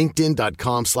on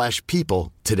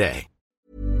linkedin.com/people today.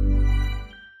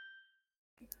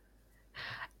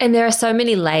 And there are so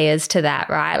many layers to that,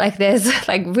 right? Like there's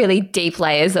like really deep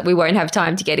layers that we won't have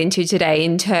time to get into today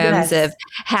in terms of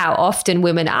how often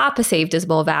women are perceived as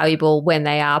more valuable when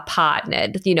they are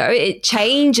partnered. You know, it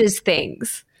changes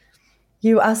things.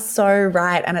 You are so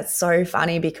right. And it's so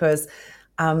funny because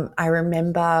I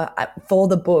remember for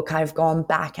the book, I've gone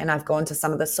back and I've gone to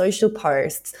some of the social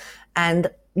posts,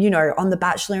 and, you know, on the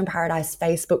Bachelor in Paradise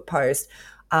Facebook post,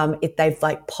 they've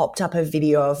like popped up a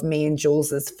video of me and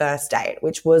Jules's first date,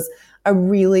 which was a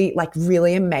really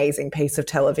amazing piece of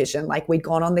television. Like we'd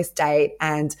gone on this date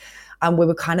and we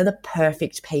were kind of the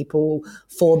perfect people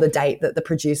for the date that the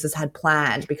producers had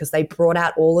planned, because they brought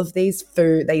out all of these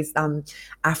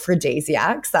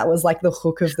aphrodisiacs. That was like the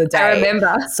hook of the day. I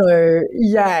remember. So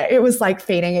yeah, it was like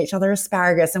feeding each other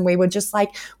asparagus, and we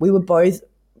were both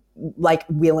like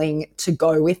willing to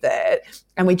go with it,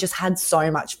 and we just had so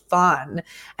much fun.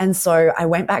 And so I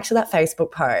went back to that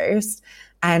Facebook post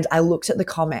and I looked at the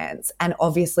comments, and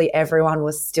obviously everyone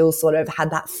was still sort of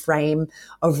had that frame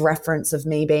of reference of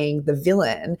me being the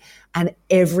villain, and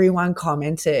everyone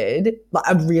commented, like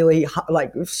a really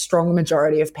like strong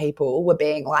majority of people were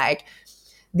being like,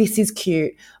 this is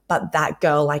cute, but that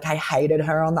girl, like I hated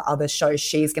her on the other show.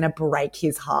 She's going to break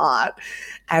his heart.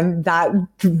 And that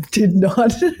did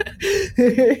not.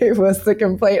 It was the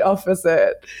complete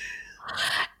opposite.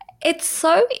 It's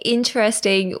so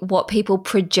interesting what people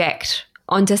project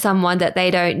onto someone that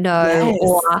they don't know,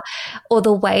 Yes. or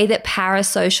the way that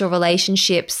parasocial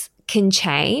relationships can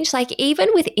change. Like even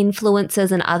with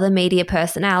influencers and other media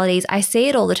personalities, I see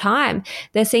it all the time.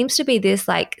 There seems to be this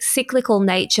like cyclical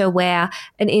nature where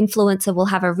an influencer will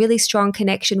have a really strong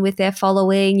connection with their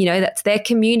following, you know, that's their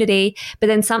community, but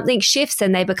then something shifts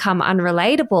and they become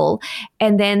unrelatable.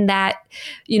 And then that,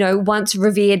 you know, once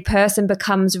revered person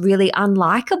becomes really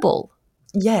unlikable.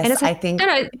 Yes, and it's like, I think...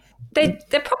 no,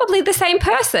 they're probably the same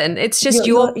person. It's just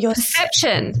your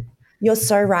perception. You're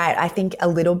so right. I think a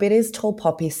little bit is tall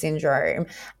poppy syndrome.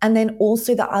 And then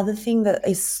also the other thing that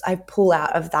I pull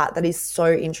out of that is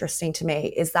so interesting to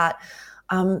me is that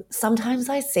sometimes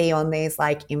I see on these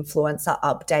like influencer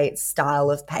update style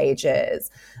of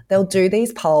pages, they'll do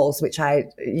these polls, which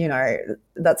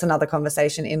that's another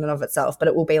conversation in and of itself, but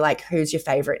it will be like, who's your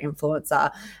favorite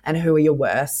influencer and who are your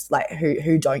worst? Like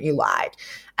who don't you like?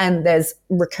 And there's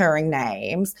recurring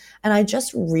names. And I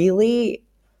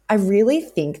really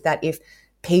think that if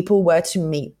people were to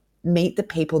meet the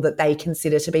people that they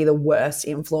consider to be the worst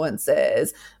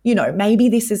influencers, you know, maybe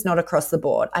this is not across the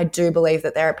board. I do believe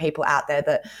that there are people out there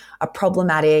that are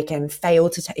problematic and fail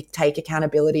to take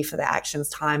accountability for their actions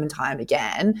time and time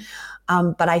again.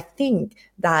 But I think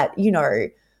that, you know,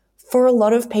 for a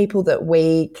lot of people that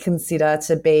we consider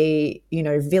to be, you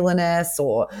know, villainous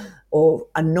or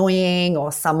annoying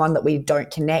or someone that we don't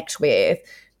connect with,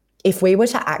 if we were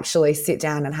to actually sit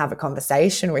down and have a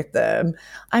conversation with them,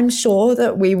 I'm sure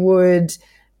that we would,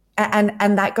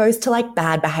 and that goes to like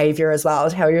bad behavior as well. I'll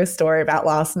tell you a story about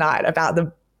last night about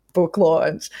the book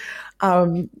launch.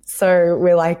 So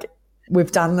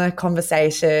we've done the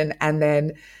conversation, and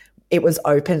then it was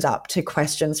opened up to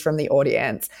questions from the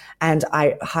audience. And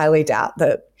I highly doubt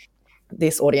that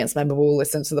this audience member will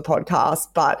listen to the podcast,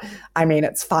 but I mean,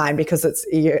 it's fine because it's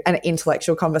an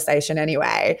intellectual conversation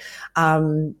anyway.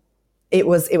 it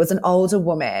was an older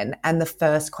woman, and the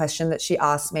first question that she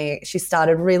asked me, she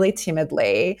started really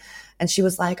timidly, and she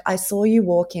was like, I saw you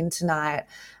walk in tonight,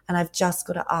 and I've just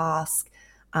got to ask,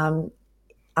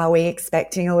 are we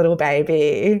expecting a little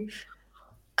baby?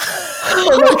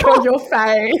 Oh my God, your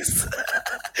face.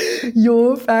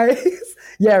 Your face.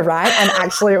 Yeah, right. And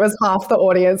actually it was half the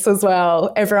audience as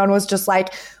well. Everyone was just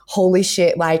like, holy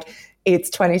shit, like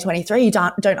it's 2023. You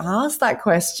don't ask that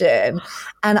question.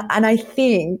 And I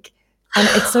think, and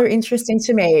it's so interesting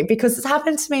to me because it's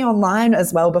happened to me online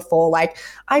as well before. Like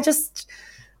it's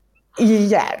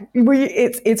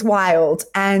wild.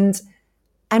 And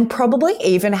probably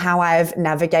even how I've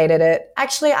navigated it.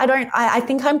 Actually, I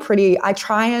think I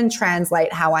try and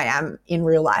translate how I am in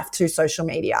real life to social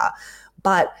media.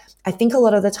 But I think a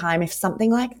lot of the time, if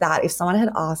something like that, if someone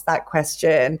had asked that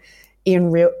question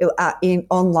in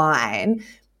online,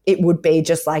 it would be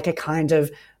just like a kind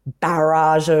of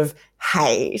barrage of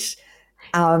hate.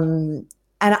 And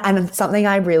something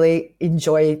I really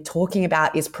enjoy talking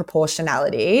about is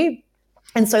proportionality.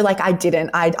 And so like I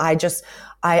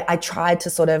tried to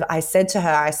sort of, I said to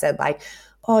her, I said like,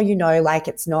 oh, like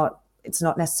it's not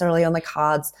necessarily on the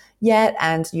cards yet.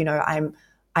 And,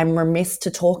 I'm remiss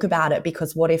to talk about it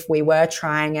because what if we were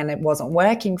trying and it wasn't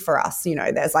working for us?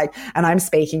 There's like, and I'm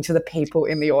speaking to the people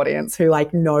in the audience who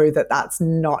like know that that's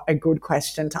not a good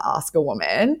question to ask a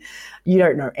woman. You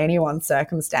don't know anyone's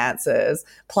circumstances.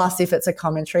 Plus, if it's a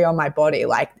commentary on my body,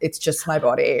 like it's just my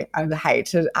body. I hate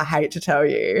to tell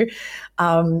you.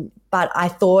 But I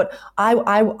thought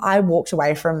I walked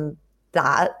away from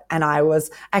that and I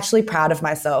was actually proud of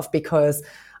myself because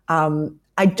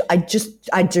I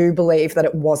do believe that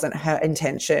it wasn't her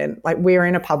intention. Like we're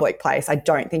in a public place. I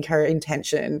don't think her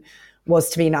intention was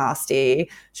to be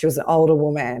nasty. She was an older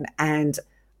woman and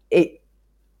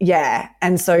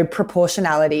and so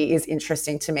proportionality is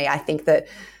interesting to me. I think that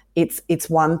it's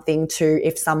one thing to,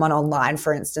 if someone online,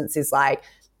 for instance, is like,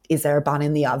 is there a bun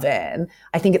in the oven?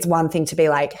 I think it's one thing to be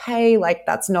like, hey, like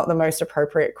that's not the most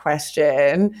appropriate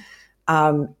question.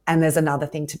 And there's another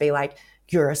thing to be like,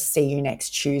 see you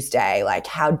next Tuesday. Like,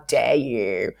 how dare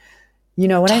you? You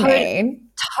know what I mean?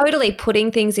 Totally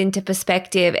putting things into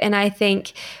perspective. And I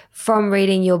think from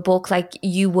reading your book, like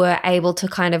you were able to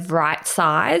kind of right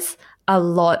size a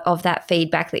lot of that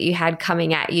feedback that you had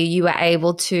coming at you. You were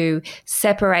able to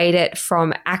separate it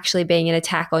from actually being an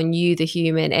attack on you, the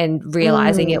human, and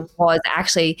realizing it was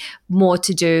actually more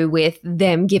to do with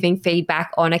them giving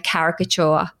feedback on a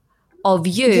caricature of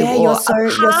you. Yeah, or you're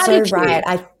so right.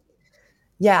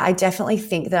 I definitely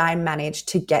think that I managed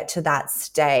to get to that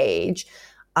stage.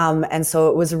 And so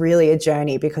it was really a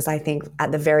journey because I think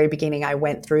at the very beginning I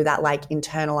went through that like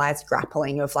internalized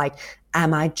grappling of like,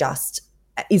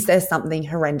 is there something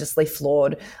horrendously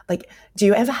flawed? Like, do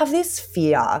you ever have this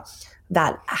fear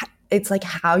that it's like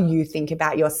how you think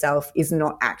about yourself is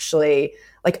not actually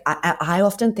like, I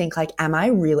often think like, am I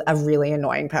really a really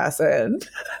annoying person?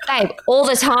 Babe, all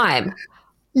the time.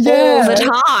 Yeah. All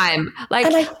the time. Like,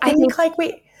 and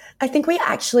I think we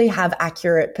actually have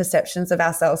accurate perceptions of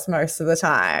ourselves most of the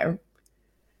time.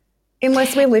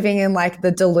 Unless we're living in like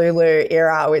the Delulu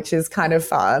era, which is kind of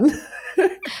fun.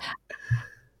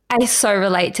 I so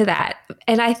relate to that.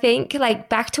 And I think like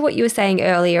back to what you were saying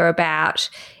earlier about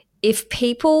if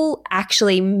people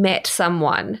actually met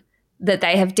someone that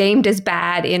they have deemed as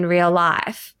bad in real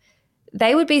life,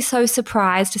 they would be so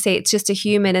surprised to see it's just a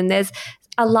human. And there's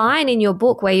a line in your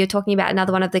book where you're talking about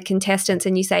another one of the contestants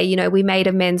and you say, we made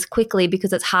amends quickly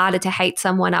because it's harder to hate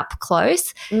someone up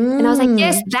close. And I was like,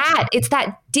 yes, it's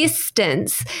that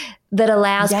distance that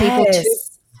allows people to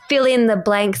fill in the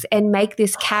blanks and make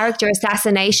this character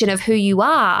assassination of who you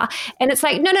are. And it's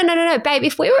like, no, babe,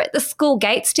 if we were at the school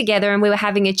gates together and we were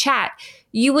having a chat,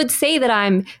 you would see that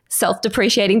I'm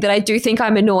self-depreciating, that I do think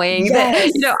I'm annoying, that,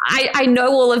 I know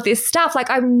all of this stuff. Like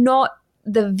I'm not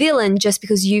the villain just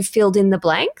because you filled in the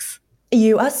blanks.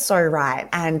 You are so right.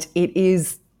 And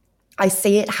I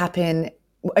see it happen.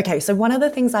 Okay, so one of the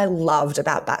things I loved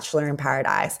about Bachelor in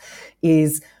Paradise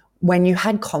is when you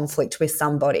had conflict with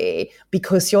somebody,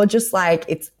 because you're just like,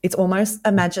 it's almost,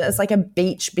 imagine it's like a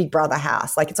beach Big Brother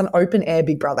house. Like it's an open air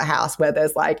Big Brother house where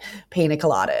there's like pina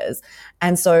coladas.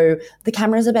 And so the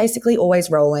cameras are basically always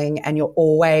rolling and you're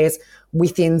always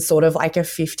within sort of like a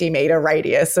 50-meter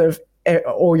radius of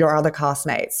all your other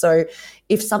castmates. So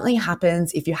if something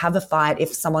happens, if you have a fight,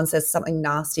 if someone says something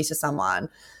nasty to someone,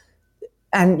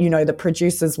 and, the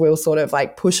producers will sort of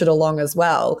like push it along as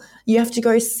well, you have to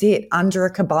go sit under a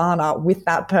cabana with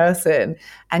that person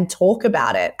and talk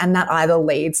about it. And that either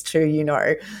leads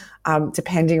to,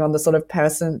 depending on the sort of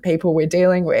people we're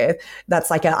dealing with, that's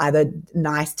like a either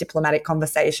nice diplomatic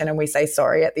conversation and we say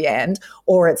sorry at the end,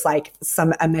 or it's like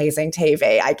some amazing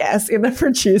TV, I guess, in the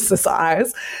producer's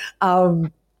eyes.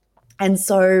 And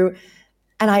so,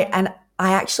 and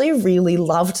I actually really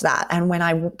loved that. And when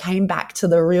I came back to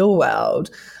the real world,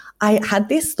 I had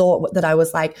this thought that I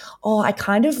was like, oh, I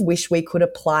kind of wish we could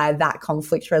apply that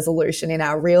conflict resolution in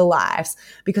our real lives,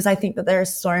 because I think that there are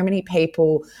so many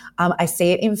people, I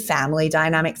see it in family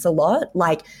dynamics a lot,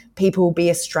 like people will be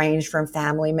estranged from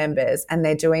family members and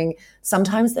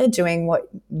sometimes they're doing what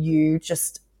you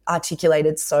just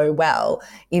articulated so well,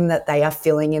 in that they are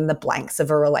filling in the blanks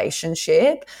of a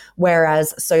relationship.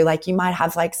 Whereas, so like you might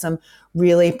have like some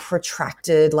really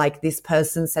protracted, like this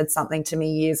person said something to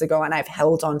me years ago and I've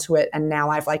held on to it, and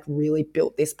now I've like really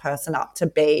built this person up to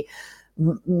be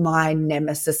my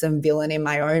nemesis and villain in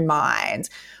my own mind.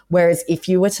 Whereas if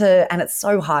you were to, and it's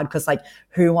so hard because like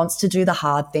who wants to do the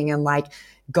hard thing and like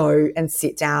go and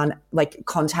sit down, like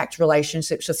contact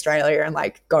Relationships Australia and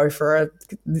like go for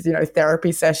a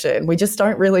therapy session. We just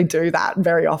don't really do that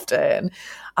very often.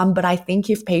 But I think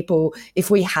if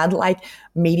we had like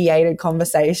mediated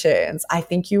conversations, I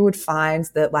think you would find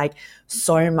that like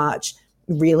so much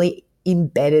really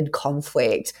embedded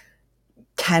conflict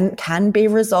can be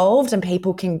resolved and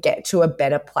people can get to a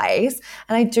better place.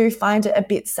 And I do find it a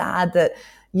bit sad that,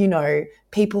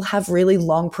 people have really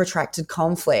long protracted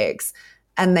conflicts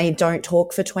and they don't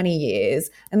talk for 20 years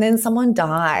and then someone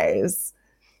dies.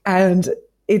 And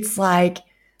it's like,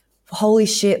 holy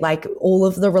shit, like all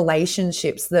of the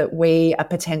relationships that we are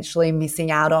potentially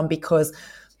missing out on because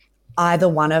either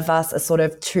one of us are sort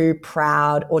of too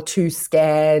proud or too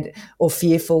scared or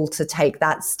fearful to take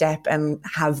that step and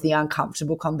have the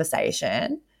uncomfortable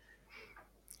conversation.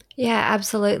 Yeah,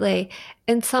 absolutely.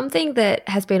 And something that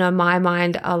has been on my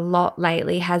mind a lot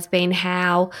lately has been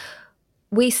how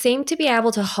we seem to be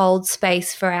able to hold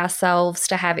space for ourselves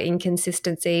to have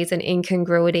inconsistencies and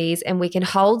incongruities, and we can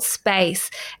hold space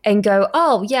and go,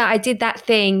 oh, yeah, I did that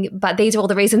thing, but these are all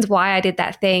the reasons why I did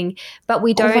that thing. But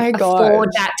we don't afford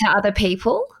that to other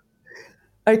people.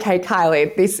 Okay,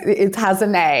 Kylie, it has a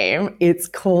name. It's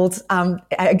called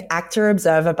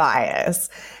actor-observer bias,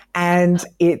 and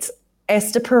it's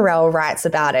Esther Perel writes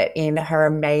about it in her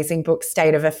amazing book,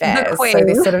 State of Affairs. So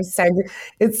this sort of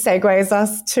segues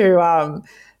us to,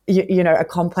 a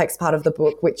complex part of the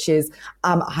book, which is,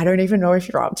 I don't even know if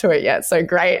you're up to it yet. So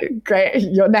great.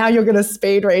 You're going to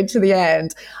speed read to the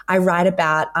end. I write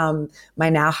about my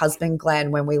now husband,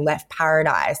 Glenn, when we left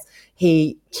paradise.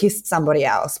 He kissed somebody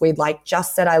else. We'd like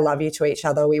just said, I love you to each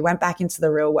other. We went back into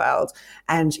the real world.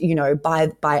 And,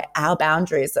 by our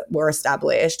boundaries that were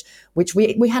established, which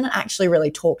we hadn't actually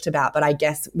really talked about, but I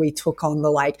guess we took on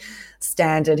the like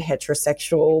standard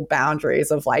heterosexual boundaries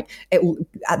of like,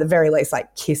 at the very least,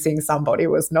 like kissing somebody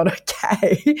was not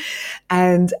okay.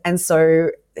 And so,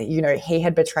 he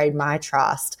had betrayed my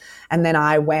trust. And then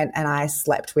I went and I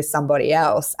slept with somebody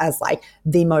else as like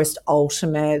the most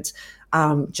ultimate,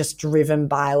 just driven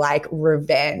by like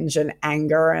revenge and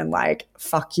anger and like,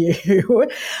 fuck you.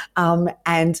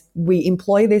 And we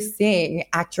employ this thing,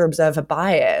 actor observer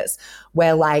bias,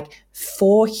 where like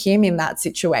for him in that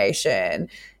situation,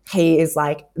 he is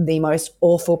like the most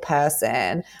awful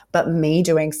person, but me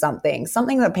doing something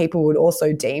that people would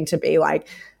also deem to be like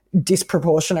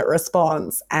disproportionate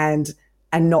response and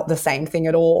not the same thing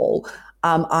at all.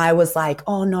 I was like,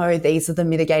 oh no, these are the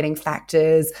mitigating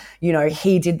factors.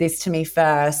 He did this to me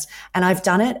first. And I've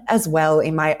done it as well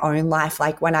in my own life.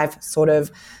 Like when I've sort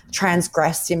of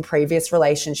transgressed in previous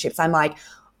relationships, I'm like,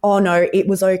 oh no, it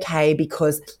was okay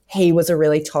because he was a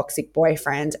really toxic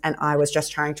boyfriend and I was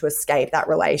just trying to escape that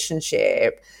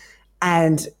relationship.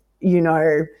 And,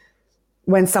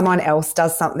 when someone else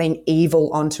does something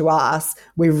evil onto us,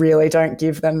 we really don't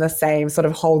give them the same sort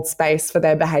of hold space for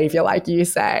their behavior, like you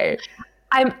say.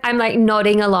 I'm like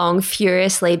nodding along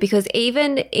furiously because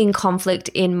even in conflict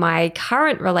in my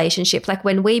current relationship, like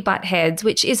when we butt heads,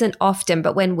 which isn't often,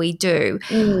 but when we do,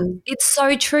 it's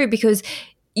so true because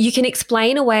you can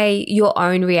explain away your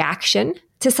own reaction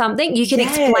to something. You can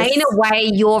explain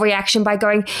away your reaction by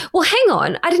going, well, hang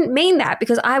on, I didn't mean that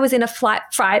because I was in a flight,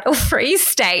 fright or freeze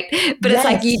state. But it's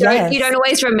like you don't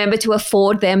always remember to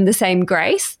afford them the same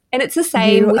grace. And it's the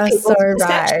same with people's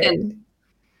perception. Right.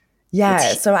 Yeah.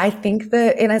 So I think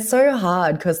that, and it's so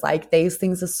hard because like these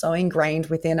things are so ingrained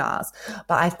within us.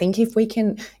 But I think if we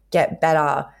can get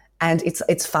better, and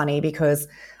it's funny because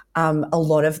a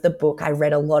lot of the book, I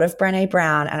read a lot of Brené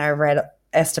Brown and I read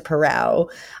Esther Perel,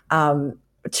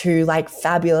 two like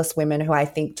fabulous women who I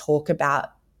think talk about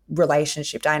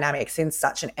relationship dynamics in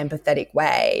such an empathetic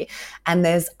way. And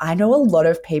I know a lot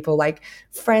of people, like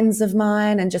friends of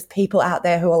mine and just people out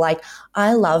there who are like,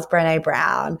 I love Brené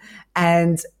Brown,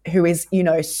 and who is, you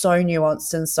know, so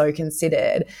nuanced and so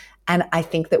considered. And I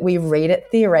think that we read it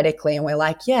theoretically and we're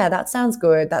like, yeah, that sounds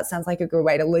good. That sounds like a good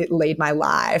way to lead my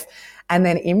life. And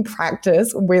then in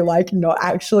practice, we're like not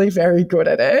actually very good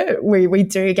at it. We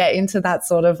do get into that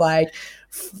sort of like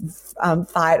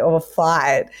fight or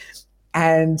flight.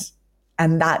 And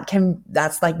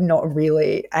that's like not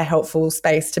really a helpful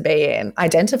space to be in.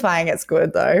 Identifying it's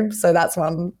good though. So that's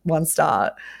one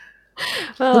start.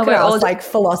 Well, Look we're at all us like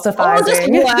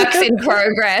philosophizing. All just works in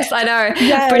progress. I know.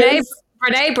 Yes.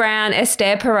 Brené Brown,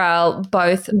 Esther Perel,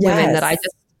 both women that I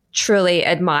just truly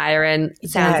admire, and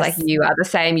sounds like you are the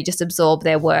same. You just absorb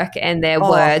their work and their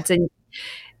words,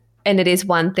 and it is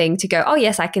one thing to go, oh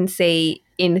yes, I can see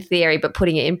in theory, but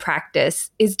putting it in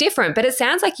practice is different. But it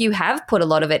sounds like you have put a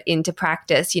lot of it into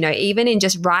practice, you know, even in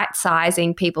just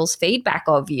right-sizing people's feedback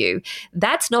of you.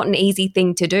 That's not an easy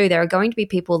thing to do. There are going to be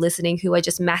people listening who are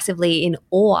just massively in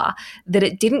awe that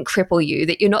it didn't cripple you,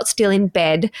 that you're not still in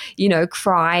bed, you know,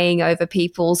 crying over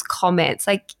people's comments.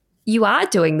 Like, you are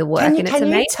doing the work, and it's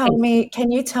amazing.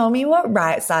 Can you tell me what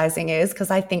right-sizing is?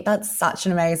 Because I think that's such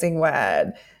an amazing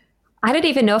word. I don't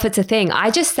even know if it's a thing. I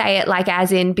just say it like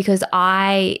as in, because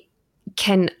I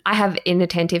have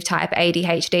inattentive type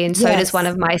ADHD, and so does one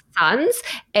of my sons.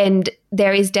 And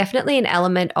there is definitely an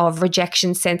element of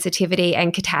rejection sensitivity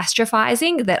and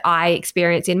catastrophizing that I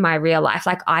experience in my real life.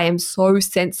 Like, I am so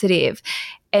sensitive.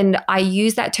 And I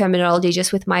use that terminology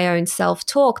just with my own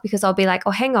self-talk, because I'll be like,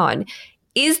 oh, hang on,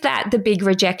 is that the big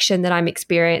rejection that I'm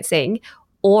experiencing?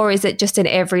 Or is it just an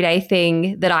everyday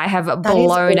thing that I have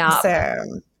blown up?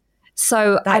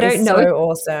 So I don't know. So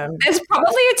awesome. There's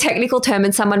probably a technical term,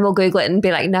 and someone will Google it and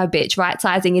be like, no, bitch, right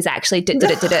sizing is actually it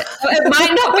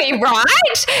might not be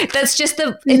right. That's just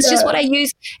it's just what I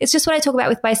use. It's just what I talk about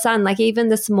with my son. Like, even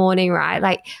this morning, right?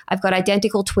 Like, I've got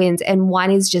identical twins, and one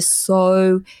is just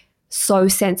so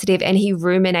sensitive, and he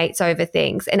ruminates over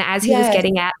things. And as he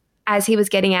was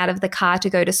getting out of the car to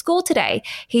go to school today,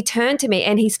 he turned to me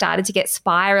and he started to get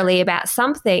spirally about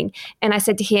something. And I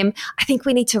said to him, I think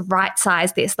we need to right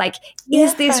size this. Like,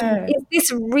 is this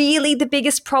really the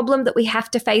biggest problem that we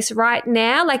have to face right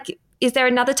now? Like, is there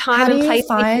another time and place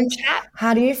we can chat?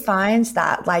 How do you find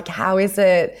that? Like, how is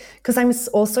it? Because I'm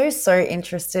also so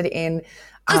interested in.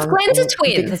 Because Glenn's a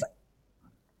twin.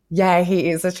 Yeah, he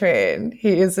is a twin.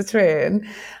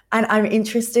 And I'm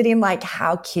interested in like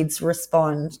how kids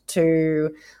respond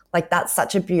to, like, that's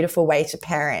such a beautiful way to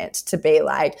parent, to be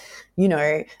like, you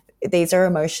know, these are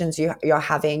emotions you're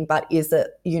having, but is it,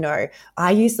 you know,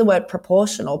 I used the word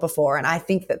proportional before, and I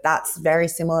think that that's very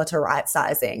similar to right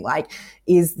sizing. Like,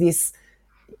 is this,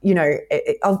 you know,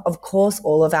 of course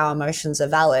all of our emotions are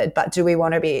valid, but should we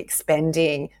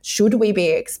be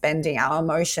expending our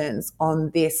emotions on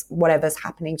this, whatever's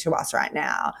happening to us right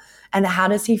now? And how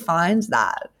does he find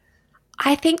that?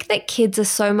 I think that kids are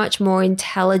so much more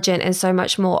intelligent and so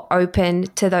much more open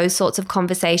to those sorts of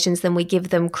conversations than we give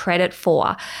them credit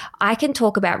for. I can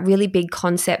talk about really big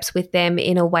concepts with them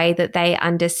in a way that they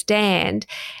understand.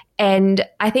 And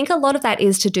I think a lot of that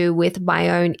is to do with my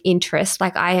own interest.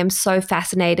 Like, I am so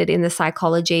fascinated in the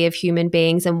psychology of human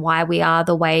beings and why we are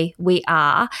the way we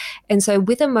are. And so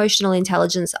with emotional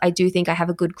intelligence, I do think I have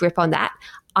a good grip on that.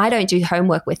 I don't do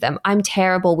homework with them. I'm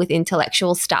terrible with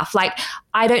intellectual stuff. Like,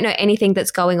 I don't know anything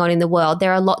that's going on in the world.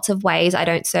 There are lots of ways I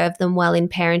don't serve them well in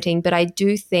parenting, but I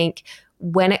do think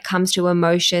when it comes to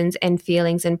emotions and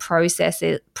feelings and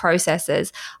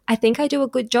processes, I think I do a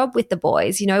good job with the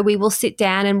boys. You know, we will sit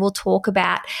down and we'll talk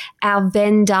about our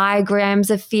Venn diagrams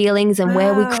of feelings and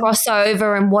where we cross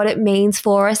over and what it means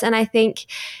for us. And I think,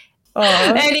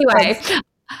 anyway,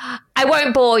 I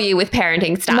won't bore you with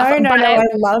parenting stuff. No, I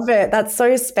love it. That's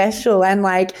so special. And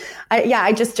like,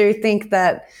 I just do think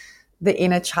that the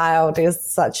inner child is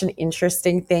such an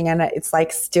interesting thing. And it's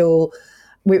like still,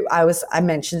 I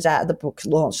mentioned at the book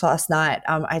launch last night.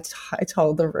 I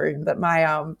told the room that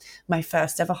my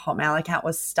first ever Hotmail account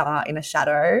was Star in a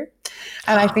Shadow,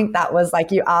 and I think that was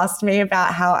like, you asked me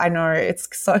about how, I know it's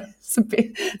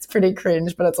pretty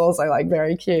cringe, but it's also like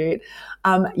very cute.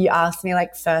 You asked me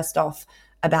like first off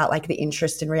about like the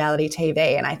interest in reality TV,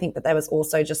 and I think that there was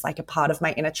also just like a part of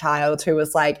my inner child who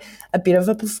was like a bit of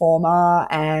a performer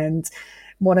and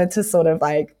wanted to sort of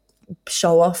like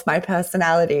show off my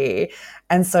personality.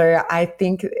 And so I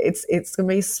think it's going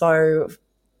to be so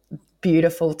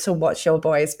beautiful to watch your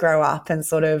boys grow up and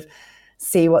sort of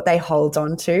see what they hold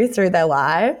on to through their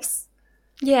lives.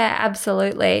 Yeah,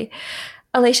 absolutely.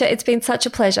 Alisha, it's been such a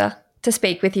pleasure to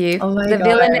speak with you. Oh my The gosh.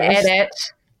 Villain Edit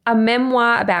a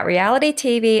memoir about reality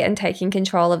TV and taking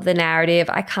control of the narrative.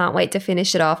 I can't wait to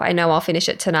finish it off. I know I'll finish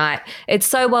it tonight. It's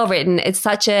so well written. It's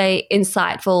such a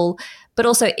insightful but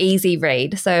also easy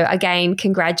read. So again,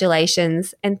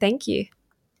 congratulations and thank you.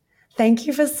 Thank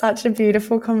you for such a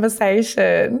beautiful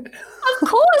conversation. Of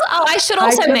course. Oh, I should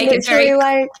also make it very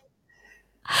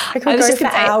I could go for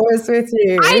hours with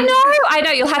you. I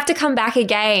know. You'll have to come back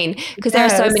again because there are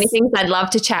so many things I'd love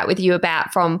to chat with you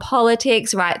about, from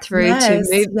politics right through to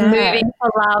moving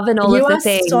for love and all of the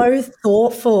things. You are so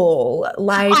thoughtful.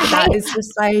 Like that is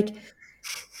just like,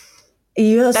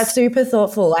 you're super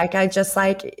thoughtful. Like I just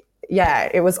like, yeah,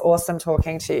 it was awesome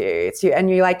talking to you. And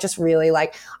you like just really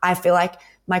like, I feel like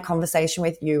my conversation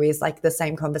with you is like the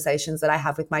same conversations that I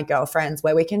have with my girlfriends,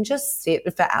 where we can just sit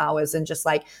for hours and just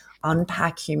like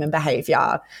unpack human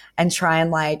behavior and try and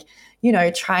like, you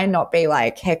know, try and not be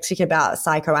like hectic about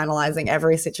psychoanalyzing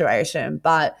every situation.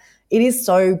 But it is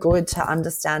so good to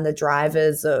understand the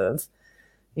drivers of,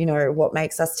 you know, what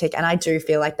makes us tick. And I do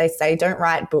feel like they say don't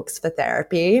write books for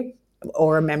therapy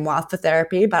or a memoir for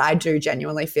therapy, but I do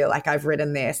genuinely feel like I've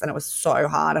written this and it was so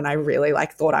hard and I really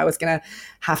like thought I was going to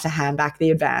have to hand back the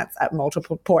advance at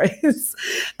multiple points.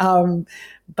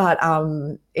 But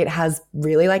it has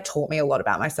really like taught me a lot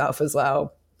about myself as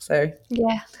well. So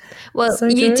yeah, well, so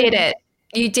you did it.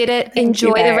 You did it.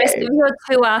 Enjoy the rest of your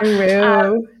tour. I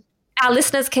will. Our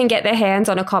listeners can get their hands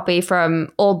on a copy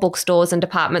from all bookstores and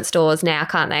department stores now,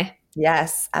 can't they?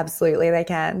 Yes, absolutely they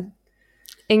can.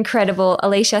 Incredible.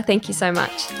 Alisha, thank you so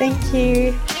much. Thank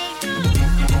you.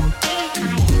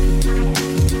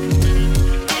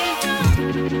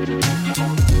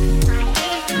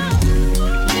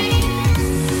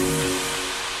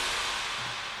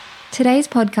 Today's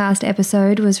podcast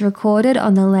episode was recorded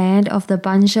on the land of the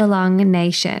Bundjalung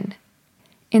Nation.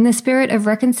 In the spirit of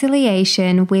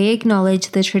reconciliation, we acknowledge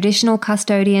the traditional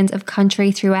custodians of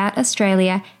country throughout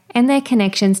Australia and their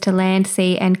connections to land,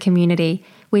 sea and community.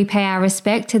 We pay our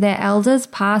respect to their elders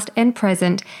past and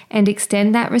present and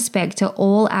extend that respect to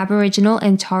all Aboriginal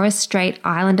and Torres Strait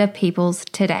Islander peoples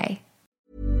today.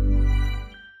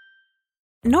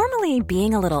 Normally,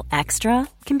 being a little extra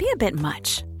can be a bit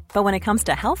much. But when it comes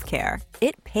to healthcare,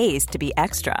 it pays to be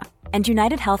extra. And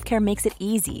United Healthcare makes it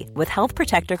easy with Health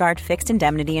Protector Guard fixed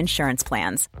indemnity insurance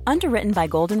plans. Underwritten by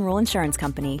Golden Rule Insurance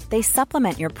Company, they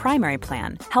supplement your primary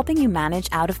plan, helping you manage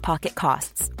out-of-pocket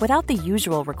costs without the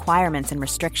usual requirements and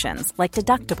restrictions like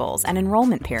deductibles and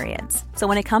enrollment periods. So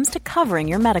when it comes to covering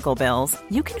your medical bills,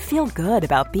 you can feel good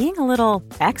about being a little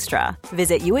extra.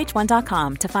 Visit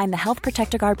uh1.com to find the Health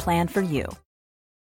Protector Guard plan for you.